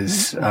that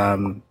was,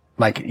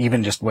 like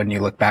even just when you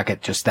look back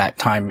at just that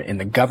time in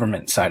the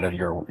government side of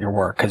your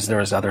work, because there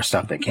was other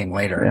stuff that came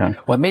later. Yeah.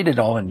 What made it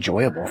all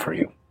enjoyable for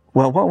you?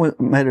 Well, what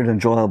made it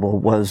enjoyable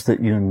was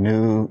that you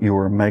knew you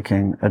were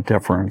making a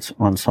difference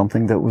on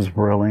something that was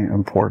really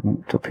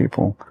important to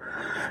people.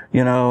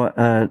 You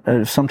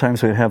know,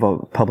 sometimes we'd have a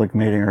public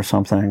meeting or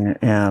something,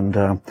 and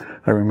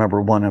I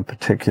remember one in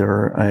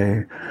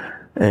particular,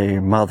 a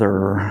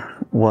mother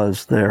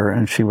was there,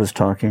 and she was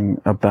talking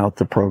about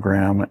the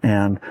program,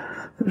 and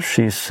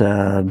she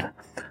said,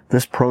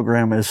 "This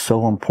program is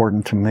so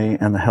important to me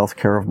and the health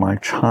care of my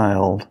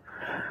child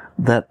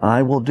that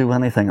I will do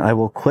anything. I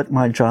will quit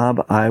my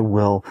job. I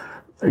will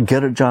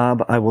get a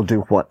job. I will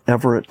do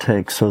whatever it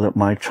takes so that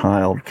my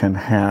child can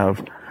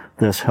have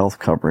this health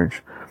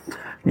coverage."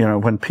 You know,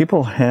 when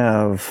people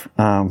have,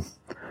 you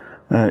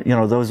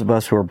know, those of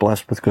us who are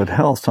blessed with good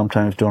health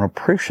sometimes don't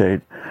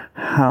appreciate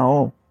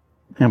how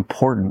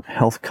important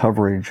health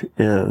coverage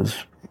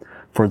is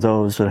for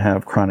those that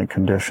have chronic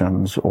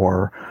conditions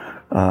or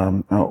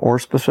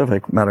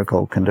specific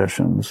medical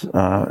conditions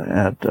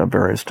at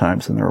various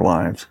times in their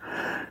lives.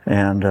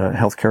 And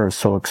healthcare is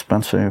so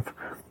expensive.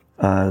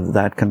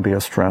 That can be a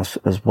stress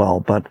as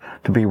well. But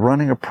to be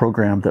running a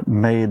program that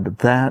made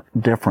that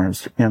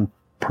difference in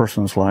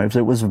person's lives,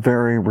 it was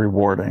very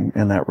rewarding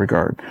in that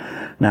regard.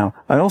 Now,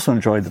 I also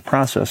enjoyed the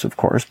process, of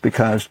course,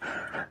 because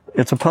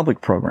it's a public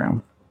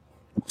program.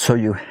 So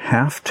you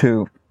have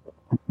to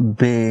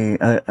be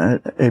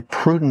a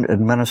prudent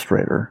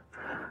administrator.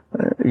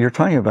 You're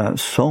talking about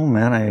so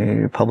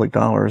many public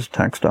dollars,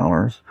 tax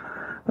dollars.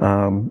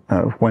 In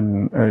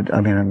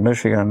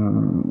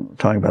Michigan,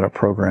 talking about a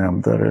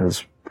program that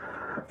is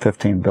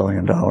 $15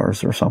 billion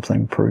or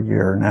something per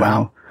year now.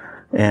 Wow.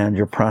 And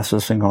you're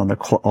processing on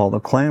all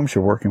the claims.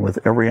 You're working with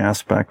every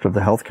aspect of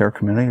the healthcare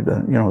community,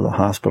 the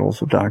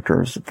hospitals, the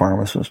doctors, the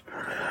pharmacists,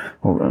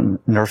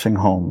 nursing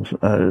homes,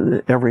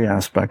 every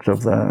aspect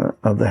of the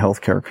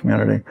healthcare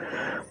community.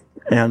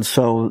 And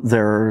so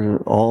there are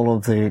all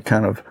of the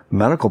kind of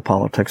medical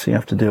politics you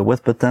have to deal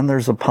with, but then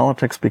there's the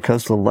politics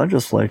because the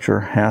legislature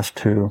has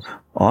to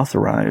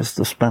authorize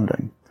the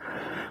spending.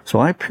 So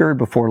I appeared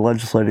before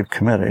legislative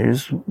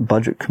committees,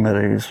 budget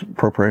committees,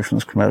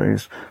 appropriations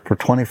committees for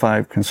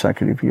 25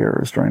 consecutive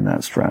years during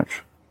that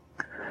stretch.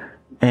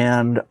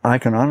 And I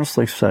can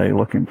honestly say,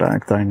 looking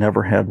back, that I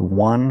never had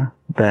one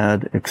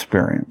bad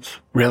experience.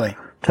 Really?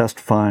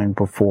 Testifying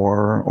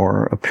before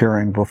or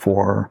appearing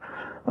before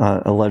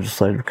a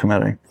legislative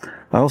committee.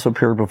 I also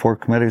appeared before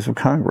committees of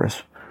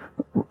Congress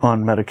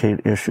on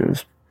Medicaid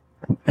issues.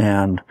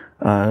 And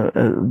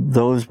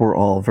those were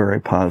all very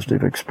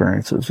positive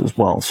experiences as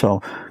well.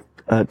 So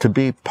to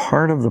be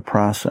part of the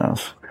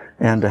process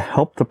and to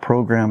help the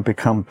program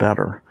become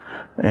better.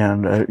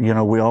 And,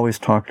 we always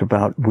talked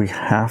about we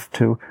have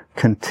to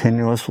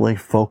continuously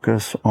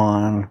focus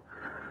on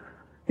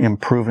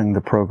improving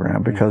the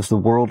program because the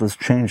world is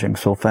changing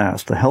so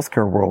fast. The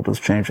healthcare world is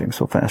changing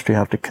so fast. You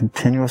have to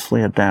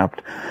continuously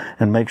adapt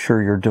and make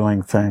sure you're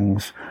doing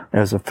things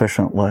as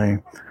efficiently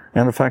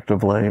and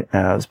effectively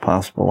as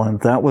possible. And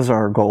that was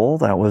our goal.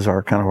 That was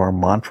our kind of our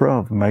mantra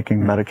of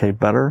making Medicaid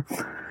better.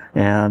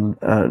 And,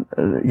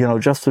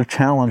 just the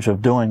challenge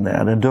of doing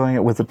that and doing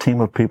it with a team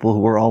of people who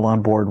were all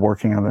on board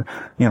working on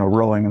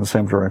rowing in the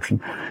same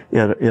direction.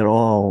 It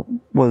all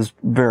was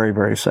very,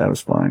 very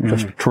satisfying.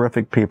 Just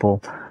terrific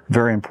people,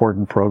 very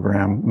important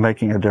program,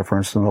 making a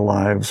difference in the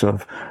lives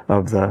of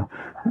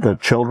the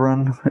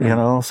children,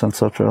 since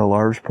such a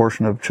large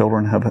portion of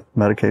children have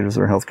Medicaid as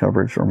their health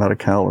coverage or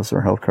Medi-Cal as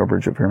their health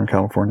coverage if you're in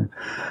California.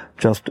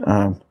 It's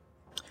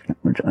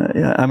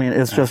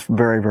just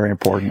very, very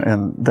important,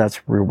 and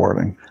that's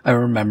rewarding. I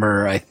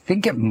remember, I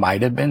think it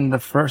might have been the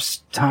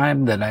first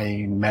time that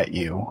I met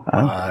you.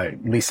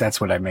 At least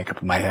that's what I make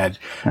up in my head,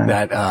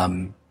 that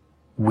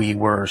we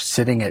were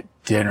sitting at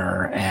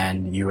dinner,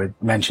 and you had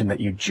mentioned that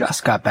you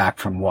just got back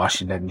from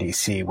Washington,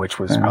 D.C., which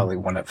was probably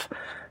one of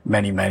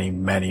many, many,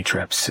 many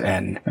trips.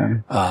 And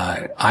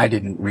I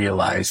didn't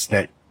realize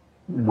that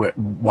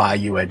why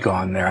you had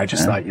gone there. I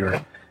just thought you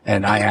were...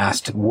 And I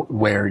asked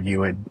where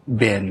you had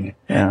been,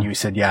 and you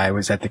said, I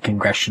was at the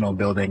Congressional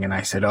Building. And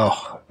I said,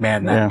 oh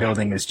man, that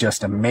building is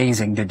just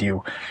amazing. Did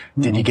you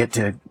get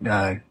to,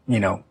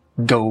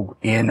 go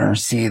in or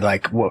see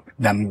what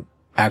them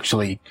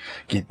actually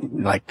get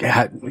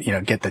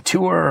the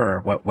tour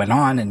or what went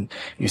on? And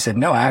you said,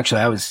 no,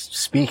 actually I was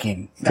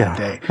speaking that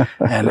day.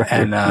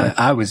 And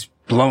I was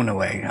blown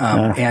away.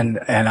 And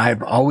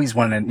I've always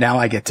wanted, now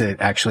I get to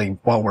actually,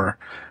 while we're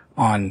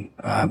on,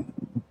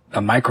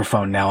 a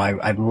microphone now,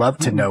 I'd love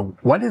to know,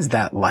 what is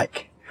that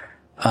like,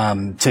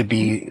 to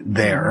be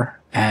there,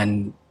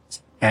 and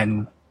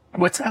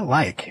what's that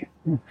like?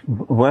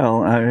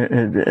 Well,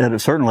 at a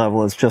certain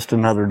level, it's just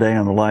another day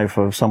in the life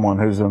of someone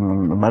who's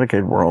in the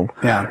Medicaid world.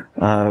 Yeah.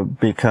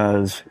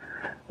 Because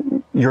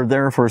you're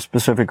there for a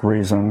specific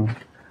reason.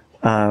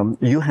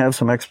 You have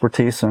some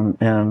expertise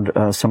and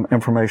some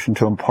information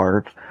to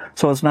impart.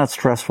 So it's not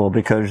stressful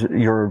because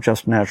you're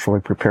just naturally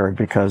prepared,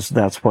 because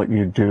that's what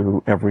you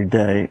do every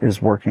day,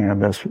 is working in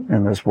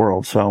this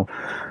world. So,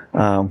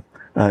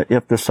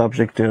 if the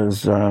subject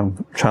is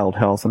child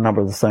health, a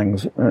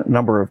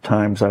number of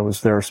times I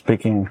was there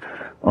speaking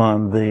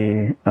on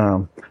the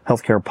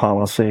healthcare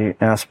policy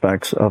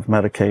aspects of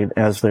Medicaid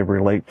as they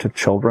relate to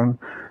children.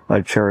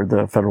 I chaired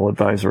the Federal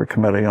Advisory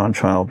Committee on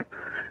Child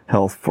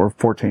Health for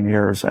 14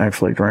 years,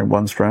 actually, during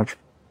one stretch.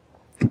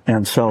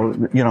 And so,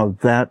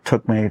 that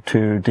took me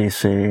to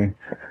DC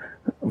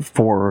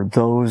for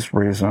those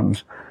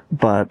reasons.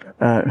 But,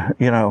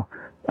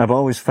 I've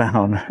always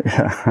found,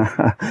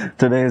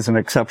 today is an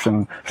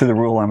exception to the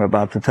rule I'm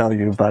about to tell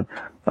you, but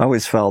I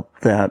always felt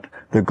that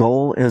the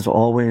goal is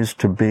always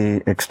to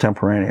be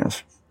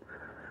extemporaneous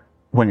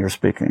when you're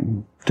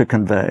speaking, to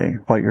convey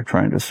what you're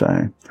trying to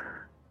say.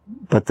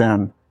 But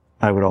then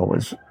I would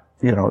always,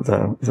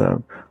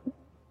 the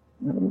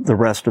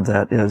rest of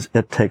that is,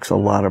 it takes a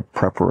lot of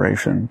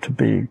preparation to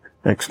be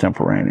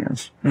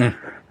extemporaneous. Mm.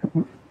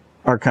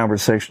 Our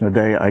conversation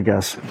today, I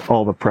guess,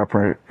 all the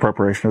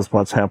preparation is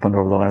what's happened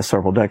over the last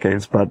several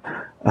decades, but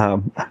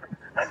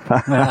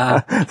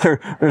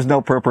there's no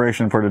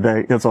preparation for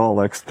today. It's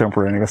all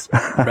extemporaneous.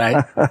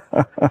 Right.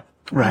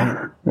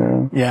 Right.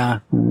 Yeah.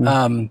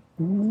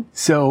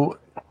 So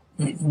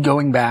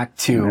going back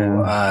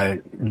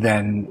to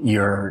then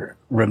your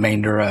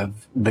remainder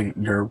of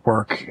your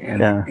work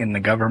in the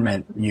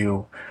government,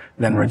 you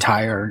then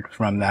retired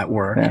from that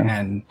work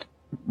and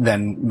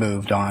then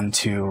moved on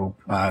to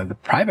the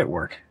private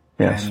work.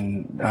 Yes.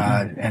 And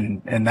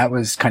that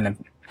was kind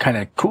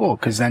of cool,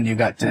 because then you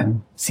got to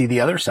see the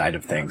other side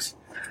of things.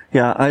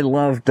 Yeah, I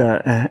loved,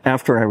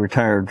 after I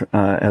retired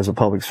as a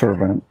public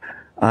servant,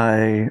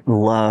 I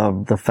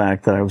loved the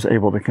fact that I was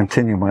able to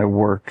continue my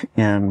work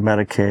in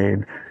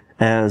Medicaid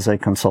as a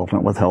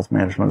consultant with Health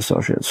Management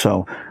Associates.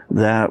 So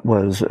that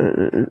was...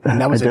 and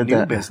that was a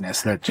new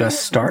business that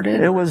just started?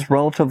 It was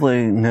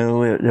relatively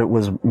new. It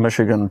was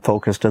Michigan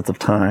focused at the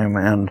time,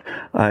 and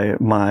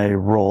my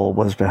role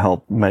was to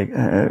help make,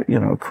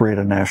 create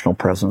a national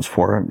presence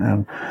for it.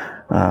 And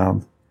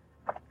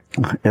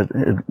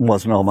it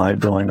wasn't all my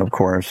doing, of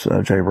course.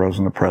 Jay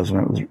Rosen, the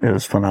president,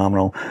 is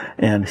phenomenal.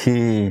 And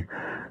he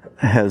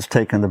has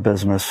taken the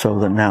business so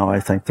that now I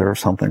think there's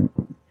something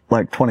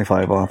like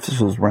 25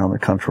 offices around the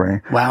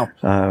country. Wow.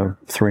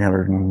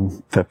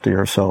 350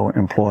 or so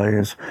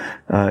employees.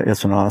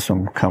 It's an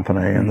awesome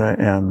company,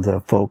 and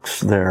the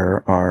folks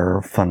there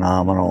are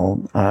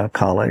phenomenal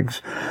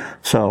colleagues.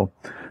 So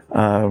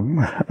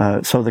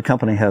the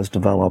company has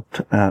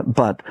developed,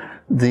 but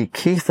the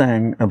key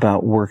thing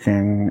about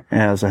working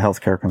as a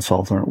healthcare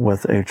consultant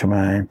with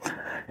HMA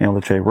and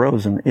with Jay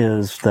Rosen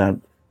is that,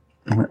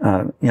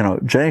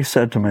 Jay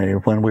said to me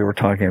when we were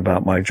talking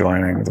about my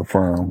joining the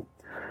firm,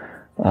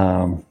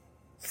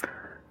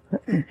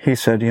 he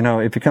said,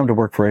 if you come to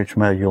work for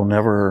HMA, you'll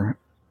never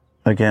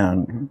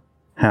again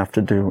have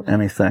to do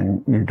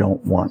anything you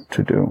don't want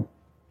to do.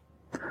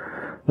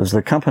 Because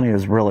the company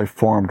is really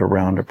formed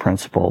around a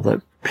principle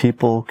that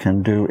people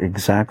can do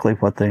exactly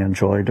what they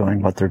enjoy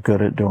doing, what they're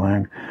good at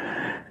doing.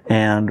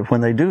 And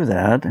when they do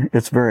that,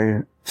 it's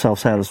very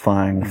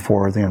self-satisfying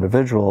for the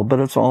individual, but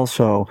it's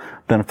also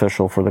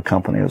beneficial for the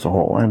company as a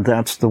whole. And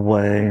that's the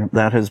way,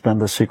 that has been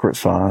the secret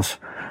sauce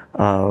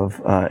of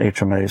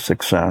HMA's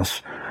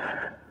success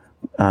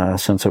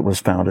since it was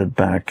founded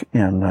back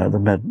in the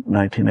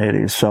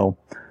mid-1980s. So,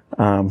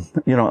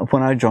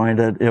 when I joined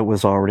it, it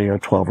was already a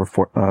 12 or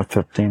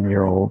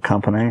 15-year-old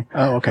company.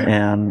 Oh, okay.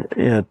 And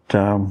it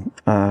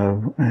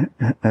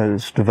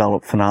has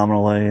developed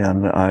phenomenally,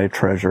 and I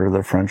treasure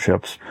the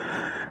friendships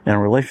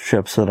and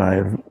relationships that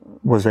I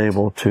was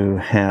able to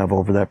have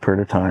over that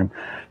period of time.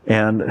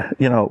 And,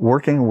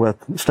 working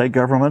with state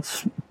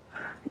governments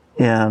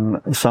in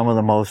some of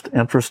the most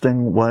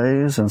interesting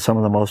ways, in some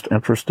of the most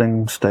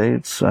interesting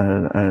states.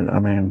 I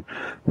mean,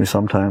 we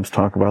sometimes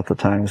talk about the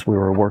times we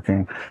were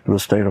working in the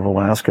state of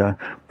Alaska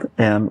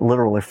and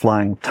literally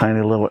flying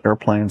tiny little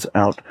airplanes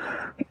out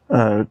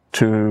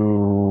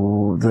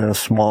to the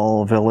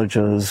small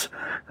villages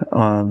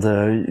on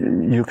the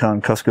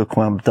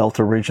Yukon-Kuskokwim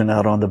Delta region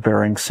out on the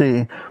Bering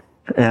Sea,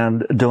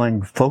 and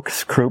doing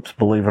focus groups,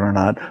 believe it or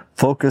not,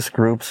 focus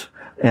groups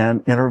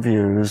and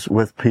interviews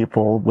with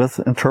people, with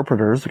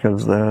interpreters,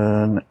 because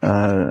the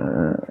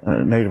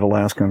Native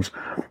Alaskans,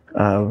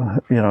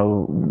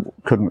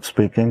 couldn't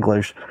speak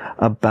English,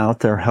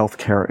 about their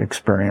healthcare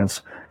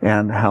experience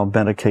and how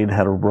Medicaid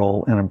had a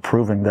role in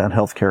improving that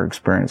healthcare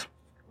experience.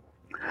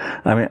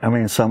 I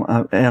mean,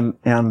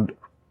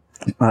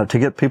 to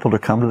get people to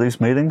come to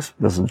these meetings,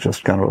 this is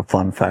just kind of a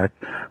fun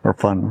fact or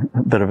fun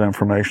bit of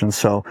information.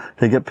 So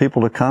to get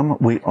people to come,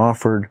 we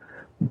offered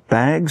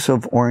bags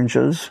of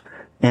oranges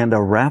and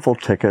a raffle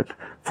ticket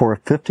for a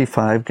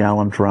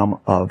 55-gallon drum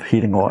of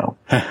heating oil.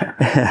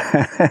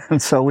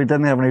 And so we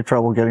didn't have any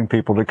trouble getting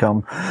people to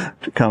come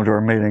to our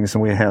meetings,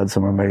 and we had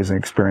some amazing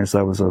experience.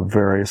 That was a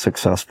very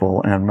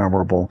successful and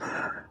memorable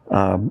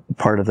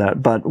part of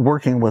that. But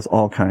working with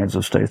all kinds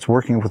of states,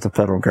 working with the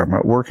federal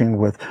government, working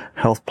with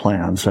health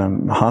plans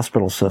and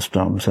hospital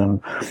systems,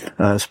 and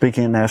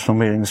speaking at national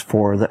meetings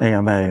for the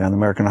AMA and the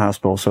American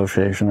Hospital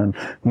Association and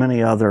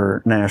many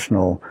other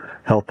national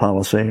health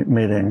policy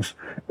meetings.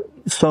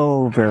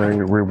 So very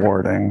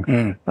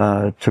rewarding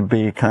to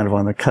be kind of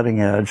on the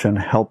cutting edge and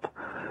help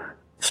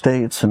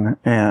states and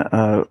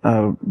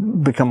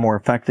become more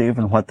effective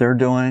in what they're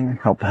doing,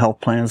 help health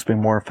plans be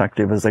more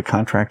effective as they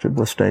contracted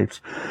with states,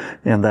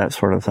 and that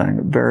sort of thing.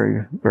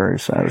 Very, very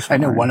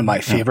satisfying. I know one of my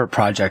favorite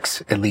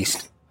projects, at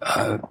least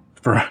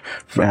for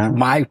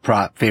my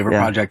favorite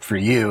project for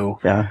you,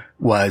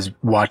 was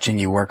watching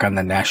you work on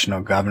the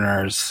National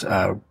Governor's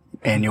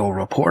annual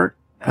report.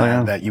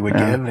 That you would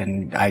give,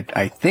 and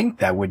I think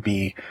that would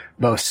be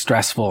both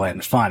stressful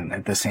and fun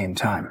at the same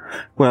time.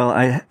 Well,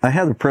 I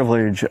had the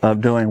privilege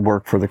of doing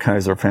work for the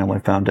Kaiser Family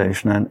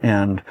Foundation,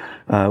 and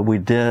we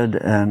did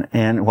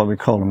what we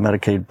called a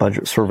Medicaid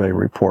budget survey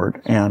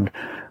report. And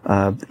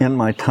in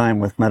my time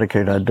with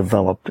Medicaid, I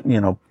developed,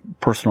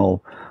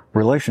 personal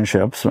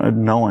relationships,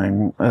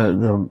 knowing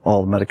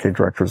all the Medicaid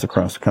directors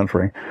across the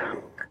country.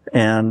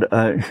 And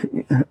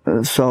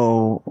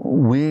so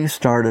we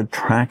started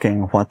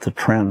tracking what the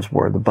trends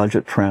were, the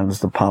budget trends,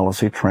 the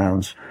policy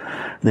trends,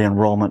 the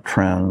enrollment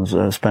trends,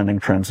 spending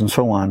trends, and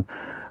so on.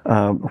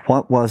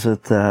 What were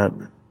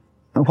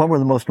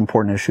the most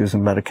important issues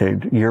in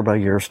Medicaid year by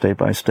year, state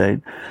by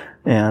state?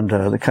 And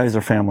the Kaiser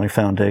Family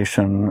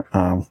Foundation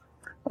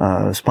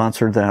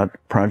sponsored that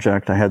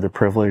project. I had the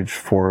privilege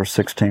for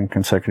 16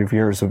 consecutive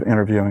years of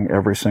interviewing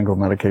every single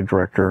Medicaid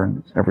director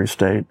in every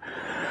state.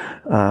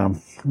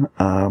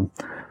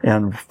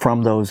 And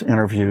from those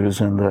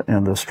interviews and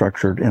the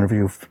structured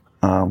interview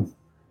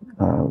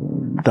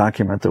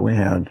document that we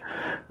had,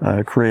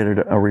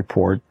 created a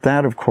report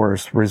that, of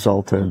course,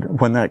 resulted,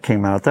 when that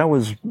came out, that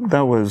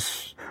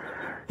was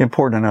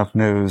important enough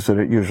news that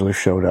it usually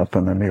showed up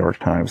in the New York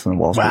Times and the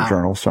Wall Street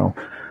Journal. So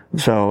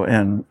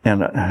and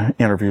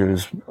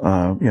interviews,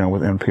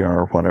 with NPR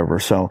or whatever.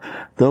 So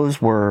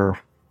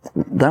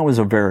that was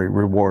a very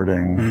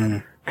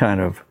rewarding kind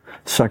of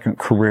second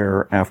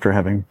career after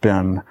having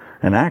been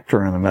an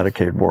actor in the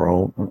Medicaid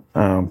world,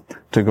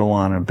 to go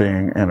on and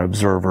being an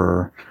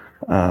observer,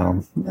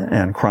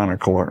 and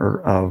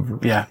chronicler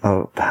of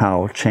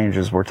how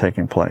changes were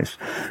taking place.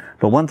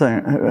 But one of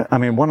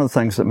the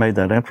things that made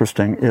that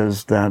interesting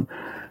is that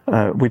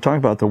we talk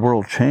about the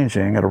world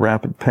changing at a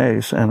rapid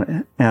pace,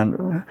 and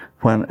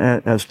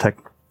as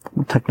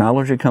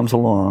technology comes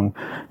along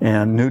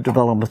and new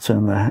developments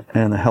in the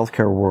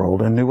healthcare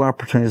world and new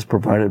opportunities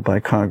provided by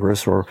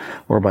Congress or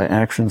by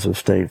actions of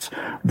states,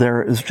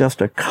 there is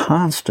just a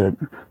constant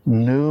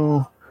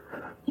new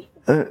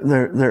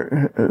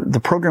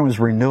the program is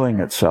renewing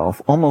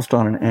itself almost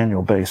on an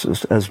annual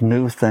basis as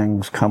new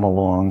things come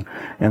along,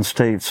 and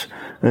states,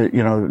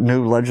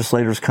 new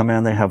legislators come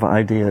in, they have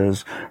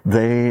ideas,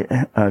 they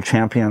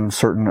champion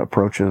certain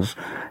approaches,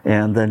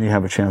 and then you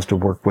have a chance to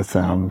work with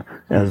them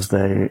as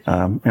they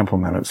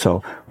implement it.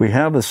 So we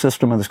have a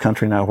system in this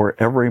country now where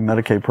every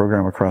Medicaid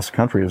program across the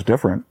country is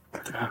different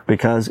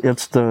because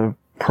it's the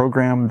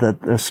program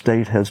that the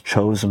state has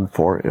chosen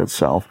for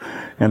itself.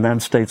 And then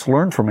states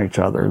learn from each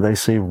other. They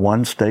see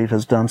one state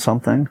has done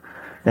something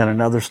and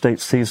another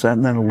state sees that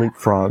and then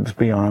leapfrogs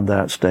beyond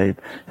that state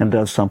and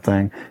does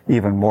something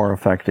even more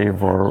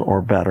effective or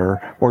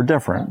better or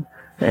different.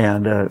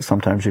 And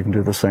sometimes you can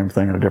do the same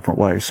thing in a different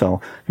way.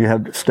 So you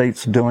have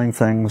states doing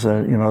things,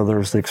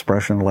 there's the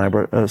expression,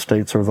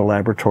 states are the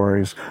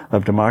laboratories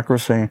of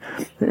democracy.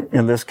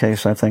 In this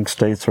case, I think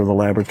states are the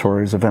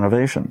laboratories of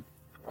innovation.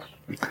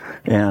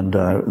 And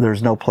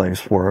there's no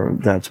place where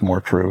that's more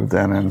true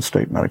than in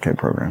state Medicaid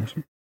programs.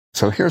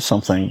 So here's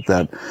something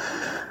that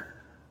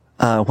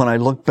when I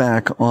look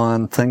back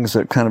on things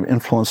that kind of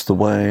influence the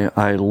way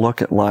I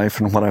look at life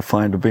and what I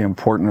find to be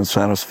important and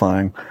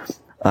satisfying,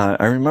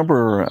 I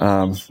remember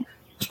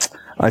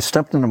I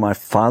stepped into my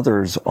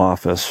father's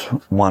office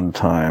one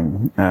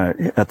time.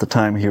 At the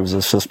time, he was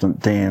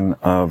assistant dean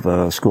of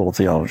a school of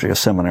theology, a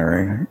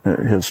seminary.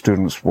 His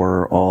students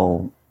were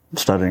all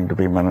studying to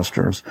be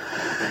ministers.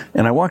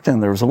 And I walked in,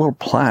 there was a little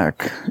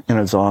plaque in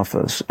his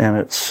office, and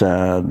it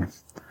said,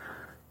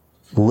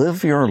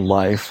 "Live your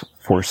life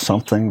for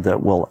something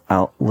that will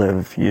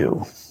outlive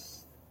you."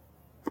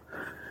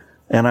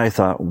 And I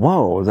thought,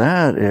 whoa,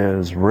 that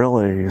is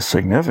really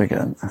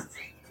significant.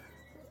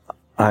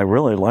 I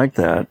really like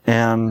that.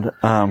 And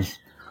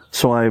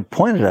so I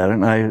pointed at it,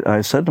 and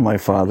I said to my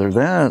father,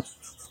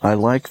 I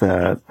like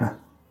that.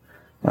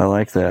 I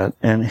like that.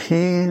 And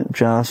he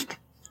just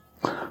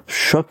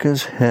shook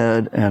his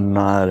head and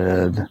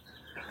nodded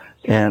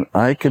And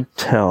I could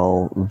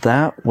tell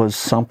that was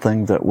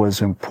something that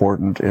was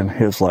important in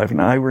his life.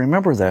 And I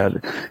remember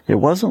that. It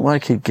wasn't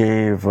like he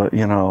gave, that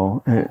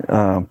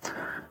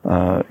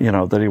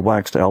he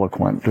waxed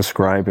eloquent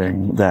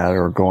describing that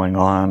or going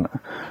on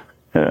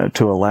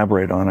to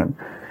elaborate on it.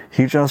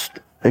 He just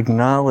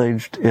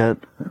acknowledged it,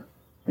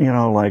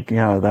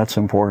 that's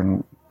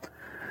important.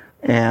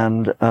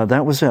 And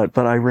that was it.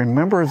 But I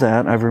remember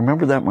that. I've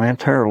remembered that my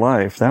entire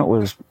life. That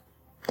was,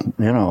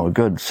 a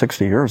good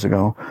 60 years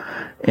ago.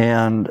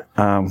 And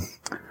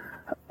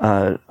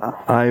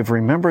I've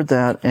remembered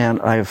that,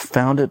 and I've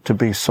found it to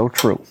be so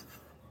true.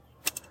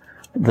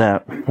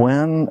 That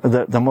when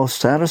the most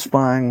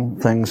satisfying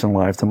things in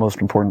life, the most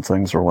important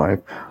things in life,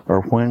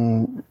 are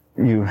when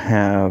you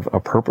have a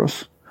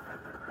purpose.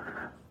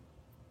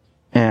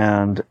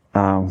 And,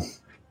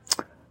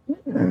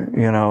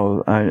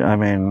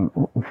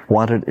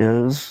 what it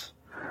is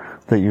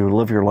that you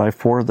live your life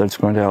for that's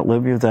going to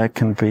outlive you, that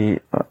can be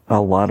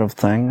a lot of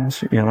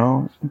things,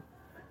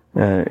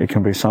 it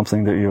can be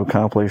something that you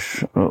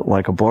accomplish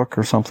like a book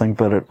or something,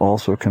 but it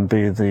also can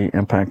be the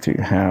impact that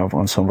you have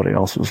on somebody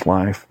else's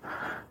life,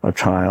 a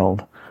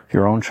child,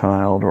 your own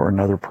child or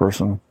another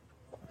person.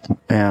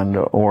 And,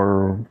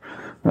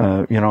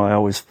 I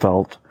always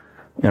felt,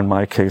 in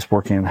my case,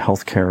 working in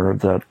healthcare,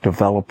 that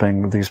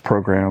developing these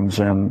programs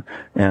and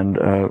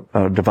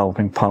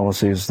developing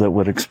policies that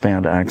would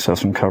expand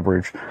access and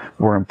coverage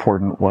were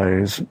important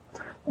ways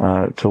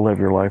to live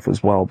your life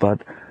as well.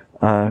 But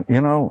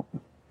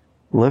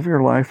live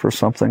your life for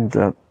something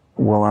that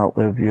will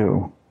outlive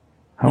you.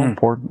 How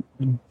important.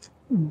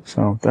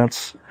 So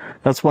that's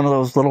one of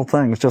those little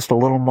things, just a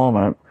little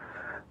moment.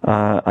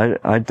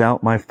 I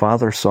doubt my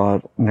father saw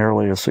it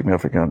nearly as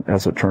significant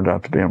as it turned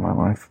out to be in my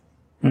life.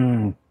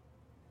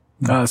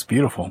 Oh, that's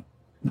beautiful.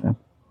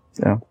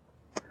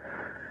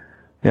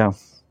 Yeah.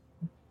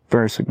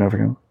 Very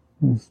significant.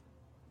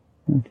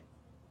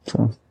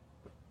 So.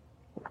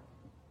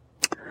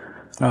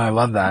 Oh, I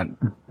love that.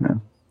 Yeah.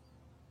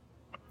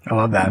 I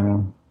love that.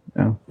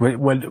 Yeah.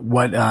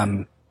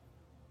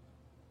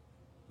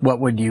 What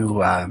would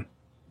you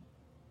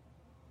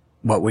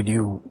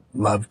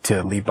love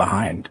to leave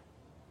behind?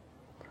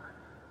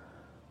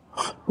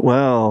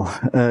 Well,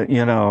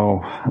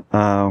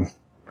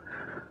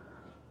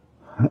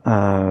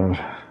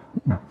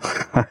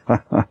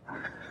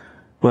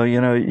 well,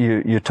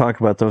 you talk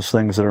about those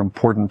things that are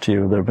important to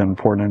you, that have been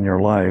important in your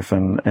life,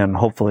 and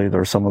hopefully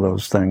there's some of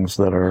those things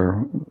that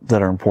are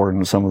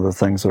important, some of the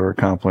things that are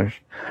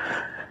accomplished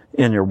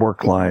in your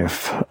work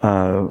life,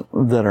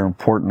 that are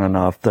important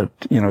enough that,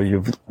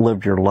 you've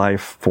lived your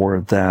life for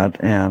that,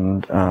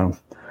 and,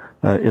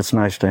 it's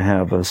nice to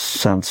have a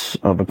sense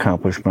of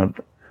accomplishment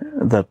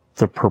that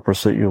the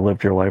purpose that you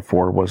lived your life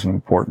for was an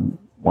important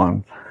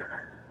one.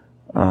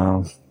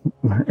 And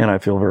I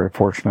feel very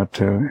fortunate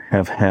to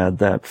have had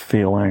that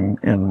feeling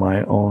in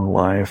my own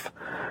life.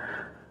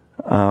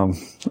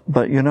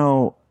 But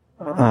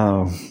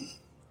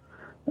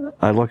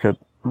I look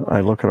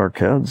at our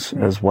kids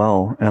as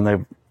well, and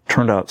they've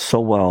turned out so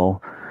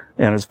well,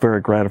 and it's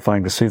very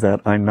gratifying to see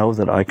that. I know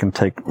that I can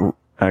take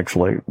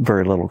actually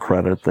very little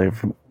credit.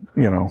 They've,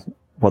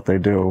 what they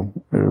do,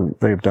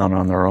 they've done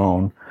on their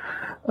own.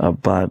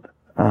 But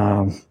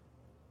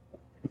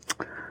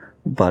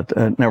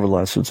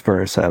nevertheless, it's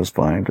very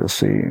satisfying to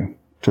see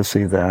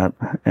that.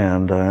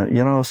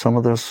 And, some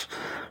of this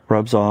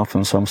rubs off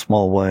in some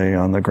small way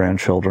on the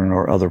grandchildren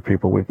or other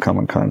people we've come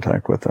in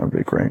contact with. That would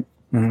be great.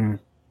 Mm-hmm.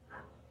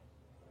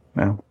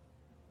 Yeah.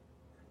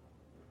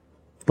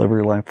 Live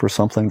your life for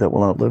something that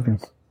will outlive you.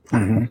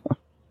 Mm-hmm.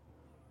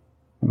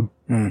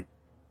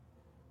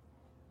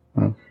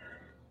 Yeah.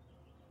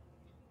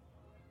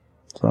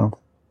 So,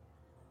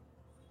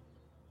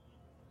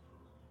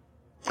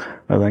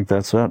 I think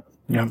that's it.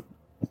 Yeah.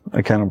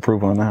 I can't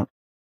improve on that.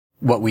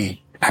 What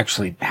we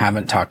actually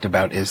haven't talked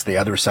about is the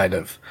other side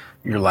of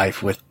your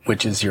life,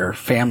 which is your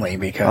family,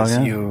 because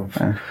you've,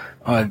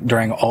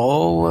 during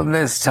all of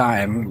this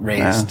time,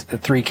 raised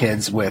 3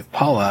 kids with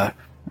Paula,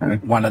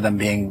 one of them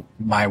being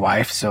my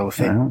wife. So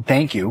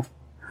thank you.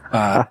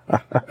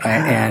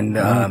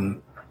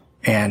 And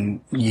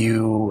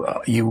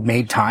you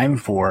made time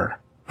for,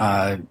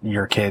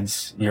 your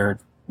kids, your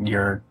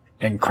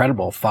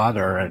incredible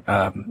father,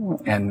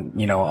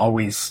 and,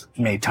 always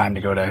made time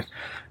to go to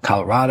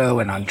Colorado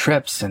and on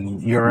trips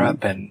and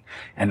Europe and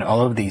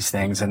all of these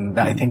things. And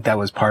I think that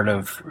was part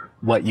of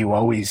what you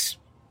always,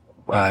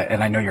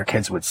 and I know your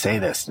kids would say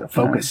this,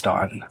 focused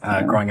on,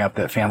 growing up,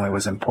 that family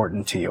was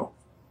important to you.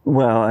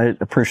 Well, I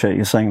appreciate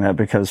you saying that,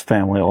 because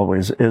family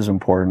always is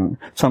important.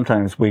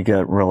 Sometimes we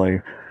get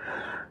really,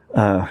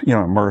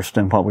 immersed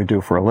in what we do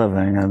for a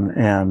living,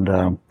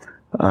 and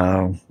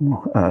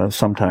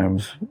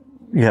sometimes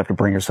you have to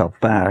bring yourself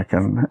back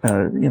and,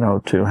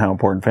 to how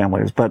important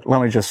family is. But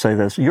let me just say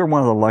this. You're one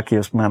of the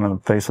luckiest men on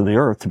the face of the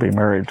earth to be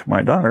married to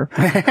my daughter.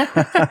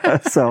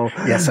 So,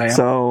 yes, I am.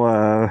 So,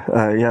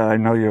 I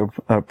know you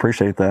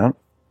appreciate that.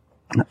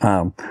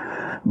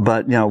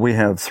 But, we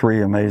have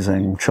 3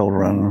 amazing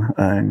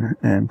children,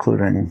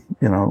 including,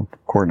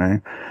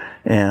 Courtney.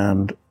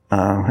 And,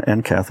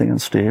 and Kathy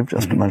and Steve,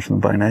 just to mention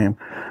them by name.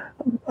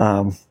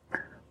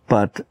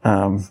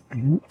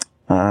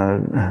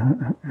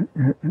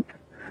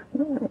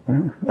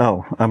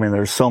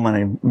 There's so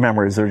many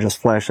memories that are just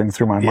flashing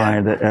through my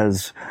mind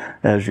as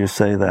you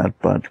say that.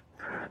 But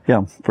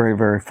yeah, very,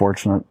 very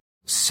fortunate.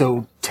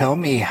 So tell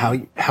me,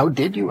 how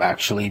did you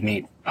actually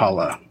meet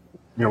Paula,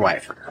 your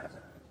wife?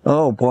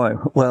 Oh boy.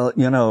 Well,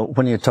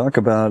 when you talk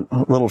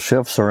about little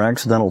shifts or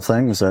accidental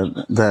things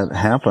that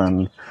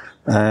happen,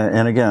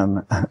 and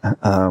again,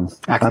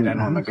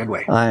 accidental in a good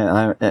way.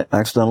 I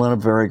accidental in a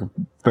very,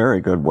 very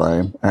good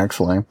way,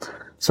 actually.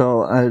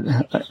 So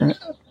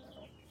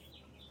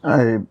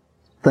I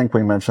think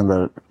we mentioned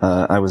that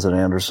I was at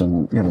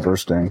Anderson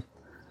University.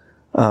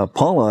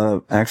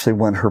 Paula actually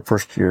went her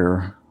first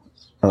year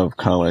of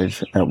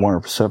college at Warner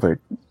Pacific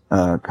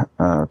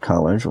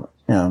College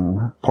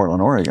in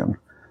Portland, Oregon.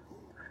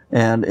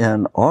 And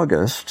in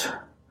August,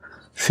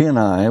 she and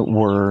I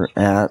were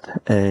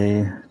at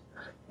a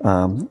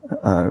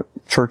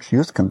church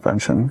youth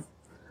convention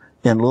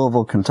in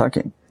Louisville,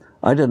 Kentucky.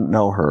 I didn't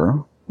know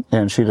her,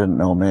 and she didn't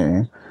know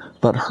me,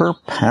 but her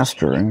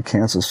pastor in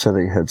Kansas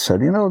City had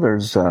said,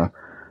 there's a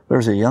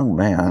young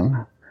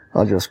man,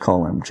 I'll just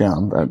call him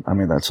Jim,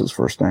 that's his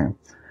first name,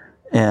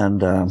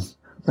 and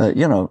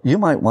you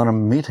might want to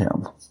meet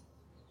him.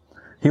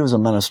 He was a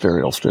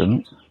ministerial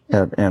student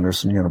at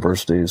Anderson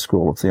University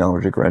School of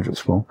Theology Graduate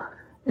School.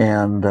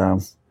 And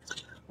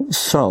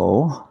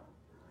so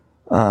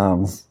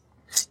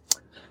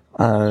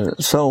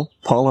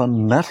Paula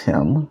met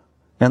him,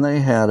 and they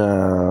had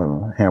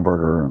a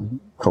hamburger and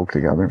Coke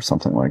together,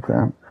 something like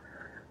that.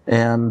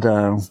 And,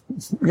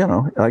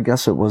 I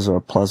guess it was a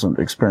pleasant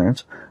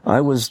experience. I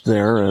was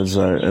there as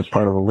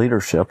part of the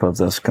leadership of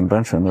this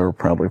convention. There were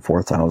probably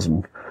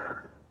 4,000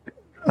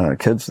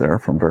 kids there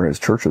from various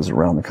churches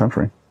around the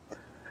country.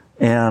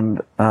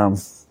 And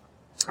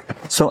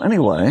so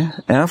anyway,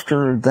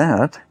 after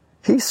that,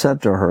 he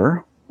said to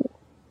her,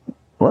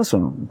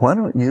 listen, why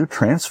don't you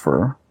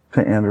transfer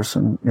to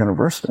Anderson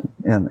University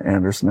in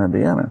Anderson,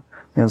 Indiana,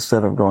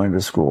 instead of going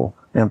to school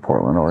in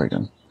Portland,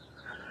 Oregon?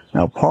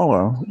 Now,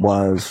 Paula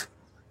was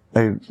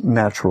a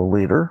natural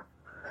leader.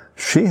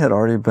 She had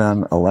already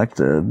been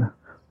elected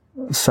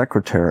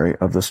secretary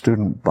of the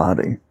student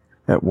body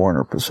at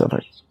Warner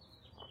Pacific.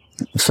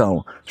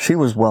 So she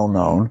was well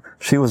known.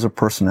 She was a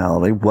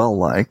personality, well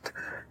liked.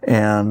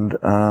 And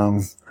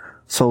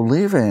so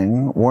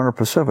leaving Warner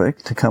Pacific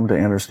to come to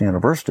Anderson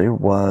University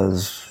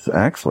was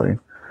actually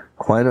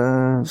quite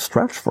a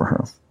stretch for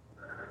her.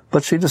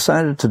 But she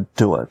decided to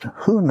do it.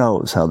 Who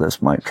knows how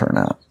this might turn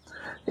out?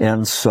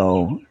 And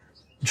so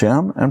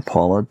Jim and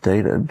Paula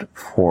dated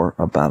for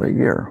about a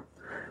year.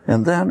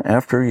 And then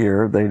after a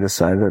year, they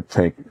decided to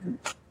take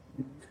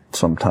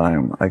some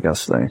time. I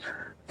guess a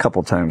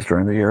couple times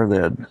during the year,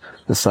 they had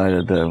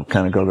decided to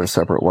kind of go their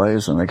separate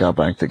ways, and they got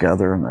back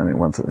together, and then they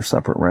went their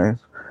separate ways.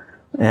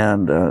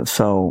 And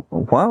so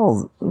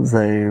while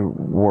they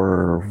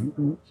were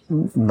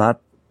not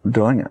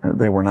doing it,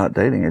 they were not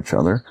dating each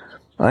other,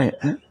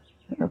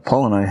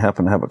 Paul and I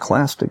happened to have a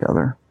class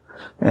together.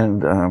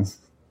 And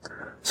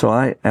so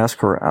I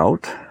asked her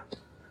out,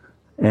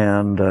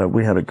 and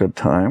we had a good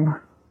time.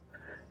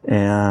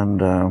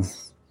 And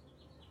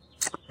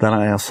then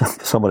I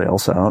asked somebody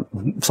else out.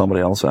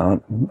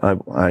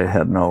 I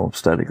had no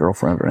steady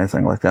girlfriend or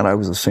anything like that. I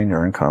was a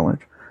senior in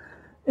college.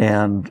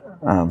 And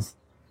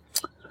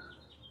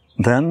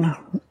then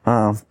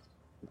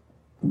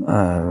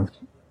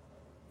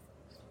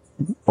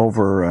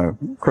over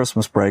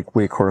Christmas break,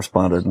 we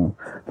corresponded and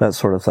that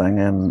sort of thing.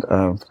 And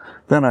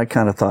then I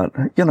kind of thought,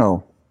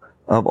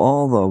 of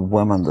all the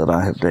women that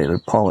I have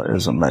dated, Paula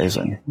is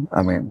amazing.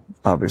 I mean,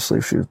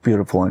 obviously she's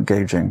beautiful,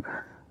 engaging,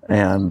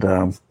 and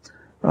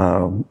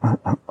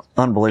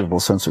unbelievable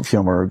sense of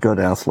humor, a good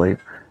athlete,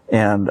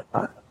 and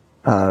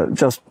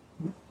just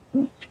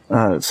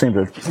seemed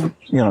to,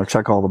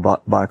 check all the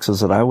boxes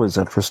that I was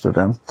interested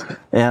in.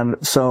 And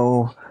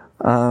so,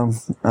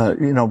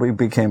 we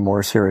became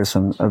more serious,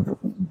 and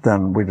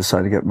then we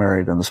decided to get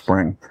married in the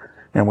spring.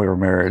 And we were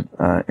married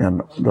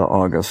in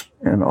August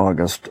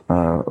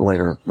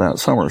later that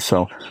summer.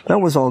 So that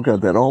was all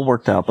good. That all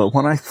worked out. But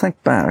when I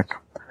think back,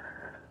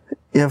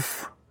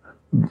 if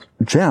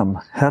Jim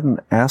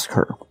hadn't asked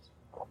her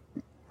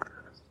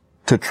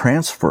to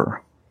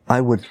transfer, I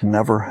would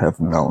never have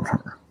known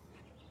her.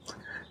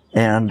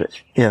 And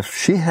if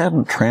she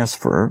hadn't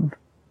transferred,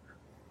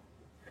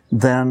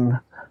 then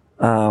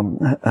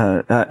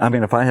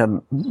if I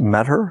hadn't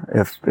met her,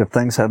 if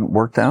things hadn't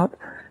worked out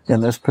in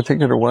this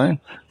particular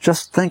way,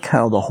 just think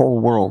how the whole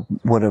world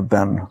would have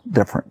been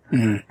different,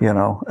 in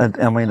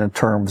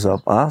terms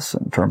of us,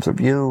 in terms of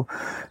you,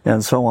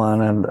 and so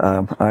on. And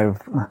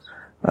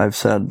I've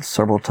said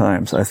several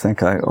times, I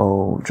think I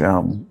owe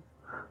Jim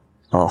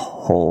a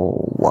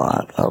whole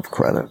lot of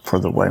credit for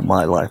the way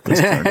my life has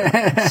turned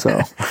out.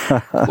 So,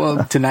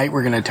 well, tonight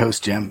we're going to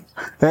toast Jim.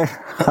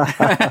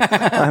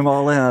 I'm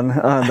all in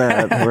on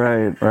that.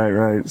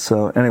 Right.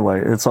 So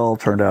anyway, it's all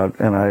turned out.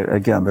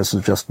 And this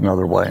is just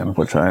another way in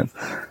which I've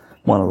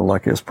one of the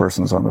luckiest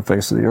persons on the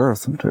face of the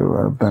earth to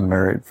have been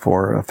married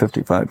for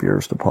 55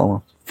 years to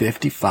Paula.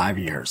 55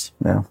 years.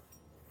 Yeah.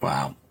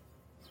 Wow.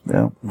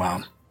 Yeah.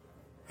 Wow.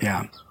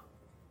 Yeah.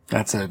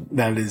 That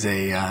is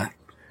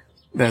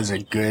a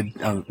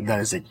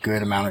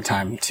good amount of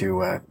time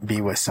to be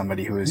with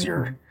somebody who is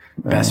your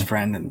best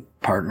friend and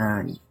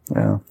partner.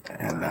 Yeah.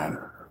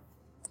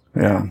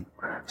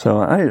 So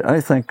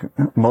I think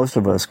most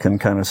of us can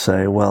kind of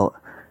say, well,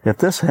 if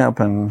this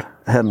hadn't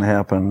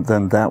happened,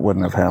 then that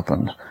wouldn't have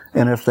happened.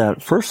 And if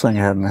that first thing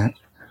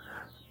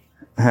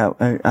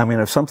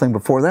if something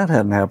before that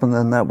hadn't happened,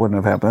 then that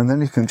wouldn't have happened. And then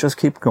you can just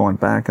keep going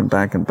back and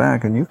back and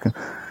back, and you can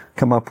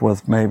come up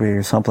with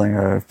maybe something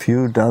a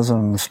few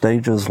dozen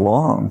stages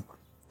long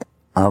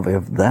of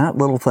if that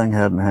little thing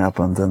hadn't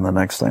happened, then the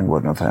next thing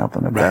wouldn't have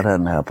happened. If that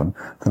hadn't happened,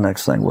 the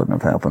next thing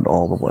wouldn't have happened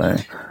all the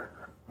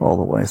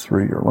way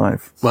through your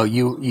life. Well,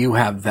 you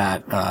have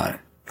that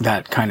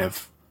kind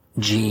of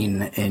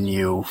gene in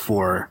you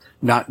for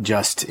not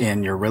just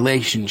in your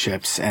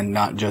relationships and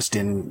not just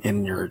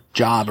in your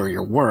job or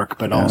your work,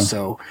 but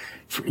also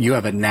you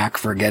have a knack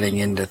for getting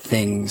into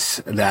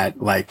things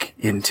that like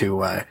into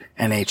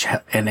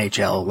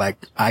NHL, like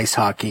ice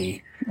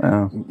hockey,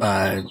 like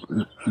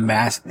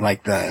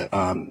the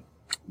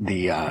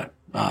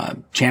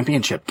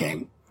championship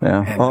game.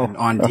 Yeah. And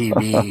on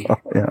TV,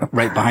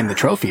 right behind the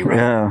trophy, right?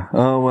 Yeah.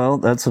 Oh, well,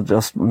 that's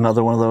just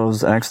another one of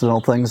those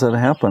accidental things that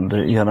happened,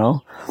 you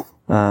know.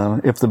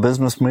 If the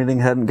business meeting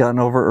hadn't gotten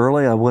over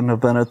early, I wouldn't have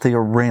been at the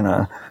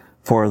arena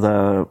for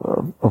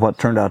what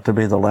turned out to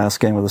be the last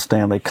game of the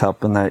Stanley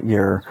Cup in that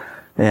year.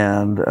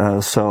 And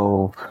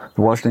so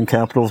the Washington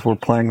Capitals were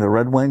playing the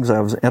Red Wings. I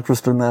was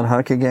interested in that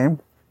hockey game.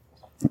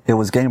 It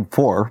was Game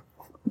 4.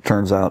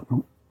 Turns out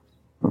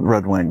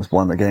Red Wings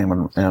won the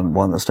game and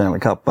won the Stanley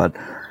Cup. But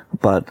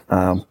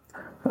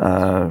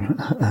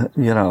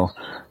you know,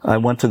 I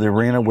went to the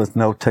arena with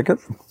no ticket.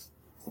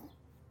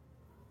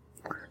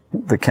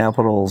 The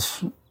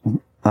Capitals,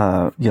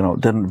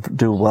 didn't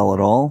do well at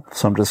all.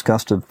 Some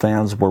disgusted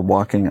fans were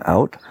walking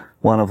out.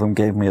 One of them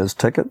gave me his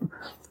ticket.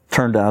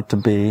 Turned out to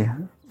be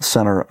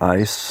center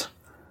ice.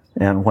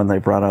 And when they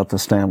brought out the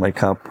Stanley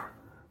Cup,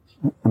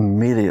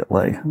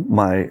 immediately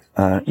my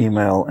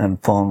email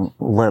and phone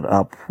lit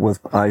up with,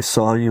 "I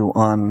saw you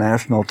on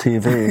national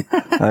TV.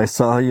 I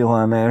saw you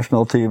on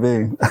national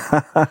TV."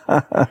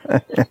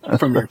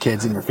 From your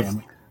kids and your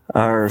family.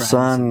 Our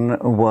son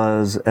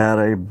was at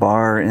a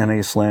bar in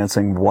East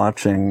Lansing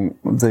watching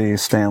the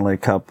Stanley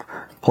Cup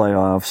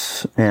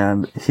playoffs,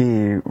 and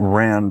he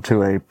ran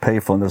to a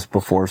payphone. This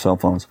before cell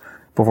phones,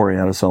 before he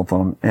had a cell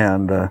phone,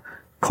 and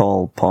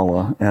called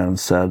Paula and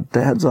said,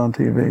 "Dad's on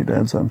TV,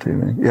 Dad's on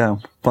TV." Yeah,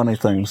 funny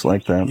things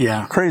like that.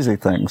 Yeah. Crazy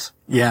things.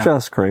 Yeah.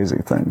 Just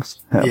crazy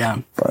things. Yeah.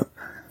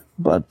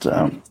 But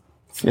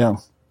yeah,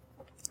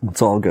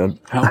 it's all good.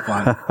 How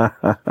fun.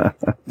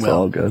 It's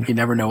all good. You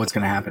never know what's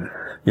going to happen.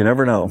 You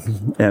never know.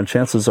 And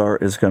chances are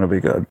it's going to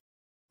be good.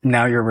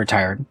 Now you're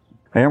retired.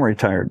 I am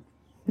retired.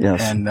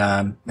 Yes. And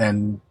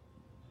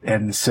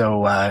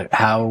so,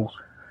 how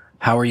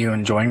are you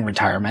enjoying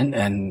retirement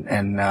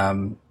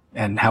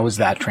and how was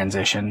that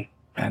transition?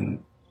 And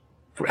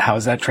how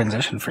is that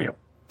transition for you?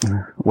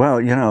 Well,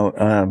 you know,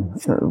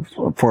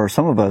 for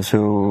some of us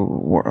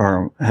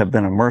who have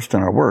been immersed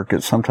in our work,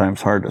 it's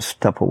sometimes hard to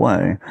step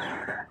away.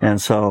 And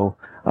so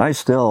I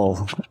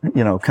still,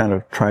 you know, kind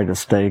of try to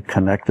stay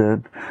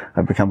connected.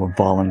 I've become a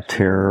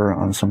volunteer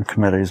on some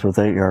committees with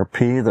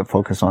AARP that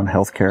focus on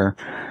healthcare.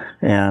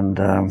 And,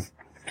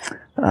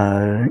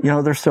 you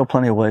know, there's still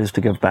plenty of ways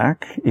to give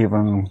back,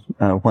 even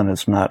when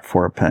it's not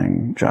for a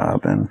paying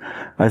job. And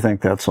I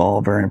think that's all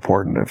very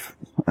important if,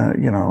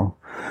 you know,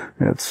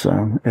 it's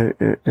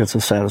a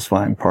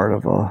satisfying part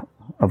of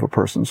a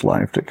person's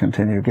life to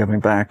continue giving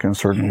back in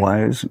certain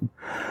ways.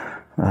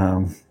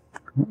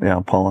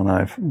 Paul and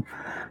I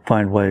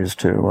find ways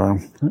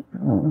to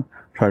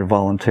try to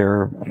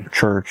volunteer at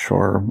church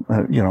or,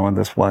 you know, in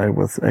this way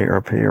with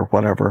AARP or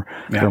whatever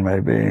there may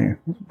be.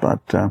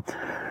 But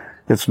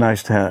it's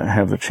nice to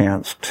have the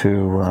chance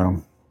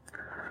to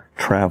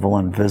travel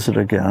and visit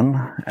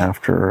again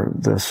after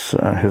this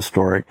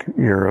historic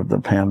year of the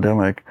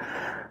pandemic.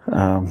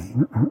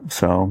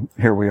 So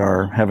here we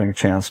are having a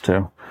chance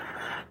to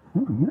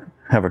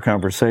have a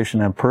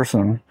conversation in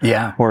person.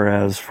 Yeah.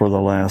 Whereas for the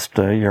last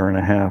year and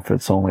a half,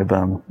 it's only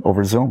been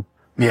over Zoom.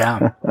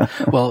 Yeah.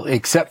 Well,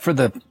 except for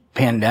the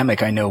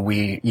pandemic, I know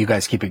you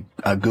guys keep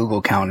a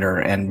Google calendar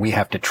and we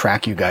have to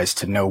track you guys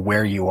to know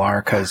where you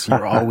are because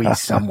you're always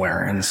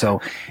somewhere. And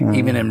so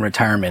even in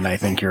retirement, I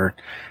think you're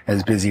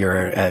as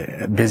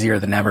busier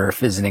than ever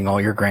visiting all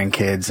your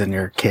grandkids and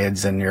your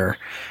kids and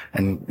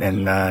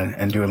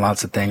and doing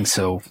lots of things.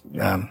 So,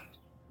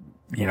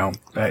 you know,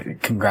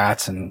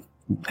 congrats and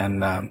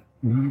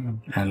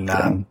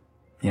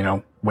you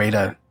know, way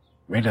to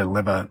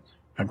live a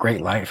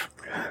great life.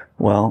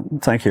 Well,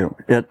 thank you.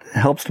 It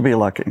helps to be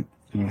lucky.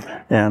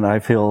 And I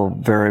feel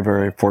very,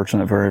 very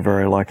fortunate, very,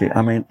 very lucky.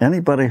 I mean,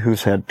 anybody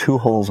who's had 2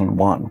 holes in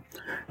one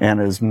and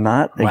is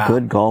not a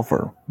good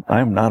golfer,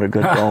 I'm not a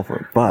good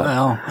golfer, but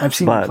well, I've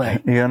seen you play.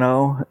 You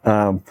know,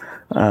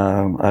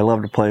 I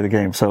love to play the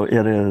game, so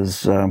it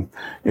is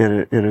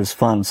it is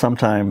fun.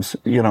 Sometimes,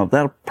 you know,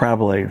 that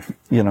probably,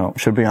 you know,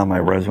 should be on my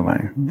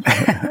resume.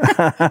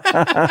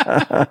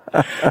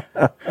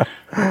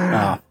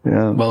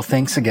 Yeah. Well,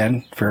 thanks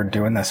again for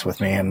doing this with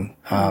me, and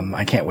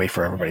I can't wait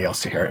for everybody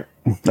else to hear it.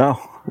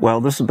 Oh, well,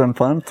 this has been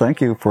fun.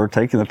 Thank you for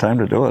taking the time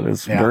to do it.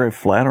 It's very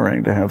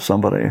flattering to have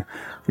somebody,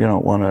 you know,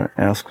 want to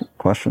ask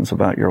questions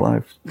about your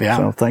life. Yeah.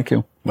 So thank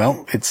you.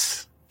 Well,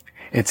 it's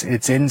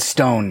in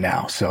stone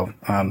now, so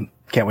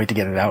can't wait to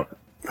get it out.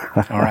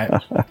 All right.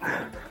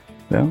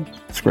 Yeah,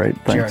 it's great.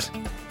 Thanks.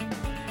 Cheers.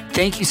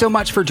 Thank you so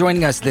much for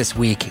joining us this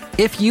week.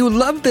 If you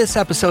loved this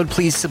episode,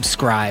 please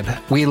subscribe.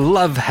 We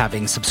love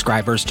having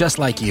subscribers just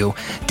like you.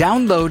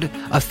 Download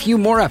a few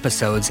more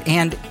episodes,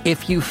 and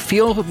if you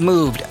feel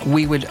moved,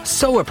 we would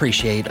so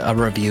appreciate a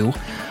review.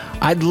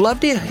 I'd love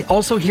to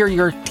also hear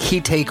your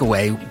key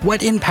takeaway.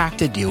 What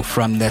impacted you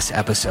from this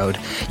episode?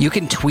 You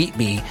can tweet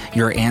me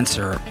your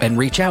answer and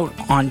reach out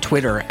on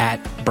Twitter at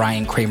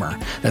Brian Kramer.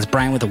 That's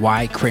Brian with a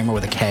Y, Kramer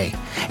with a K.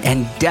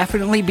 And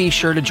definitely be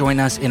sure to join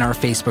us in our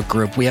Facebook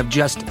group. We have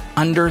just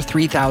under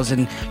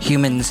 3,000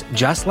 humans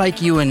just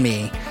like you and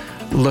me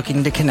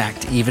looking to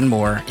connect even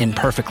more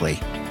imperfectly.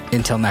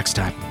 Until next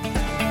time.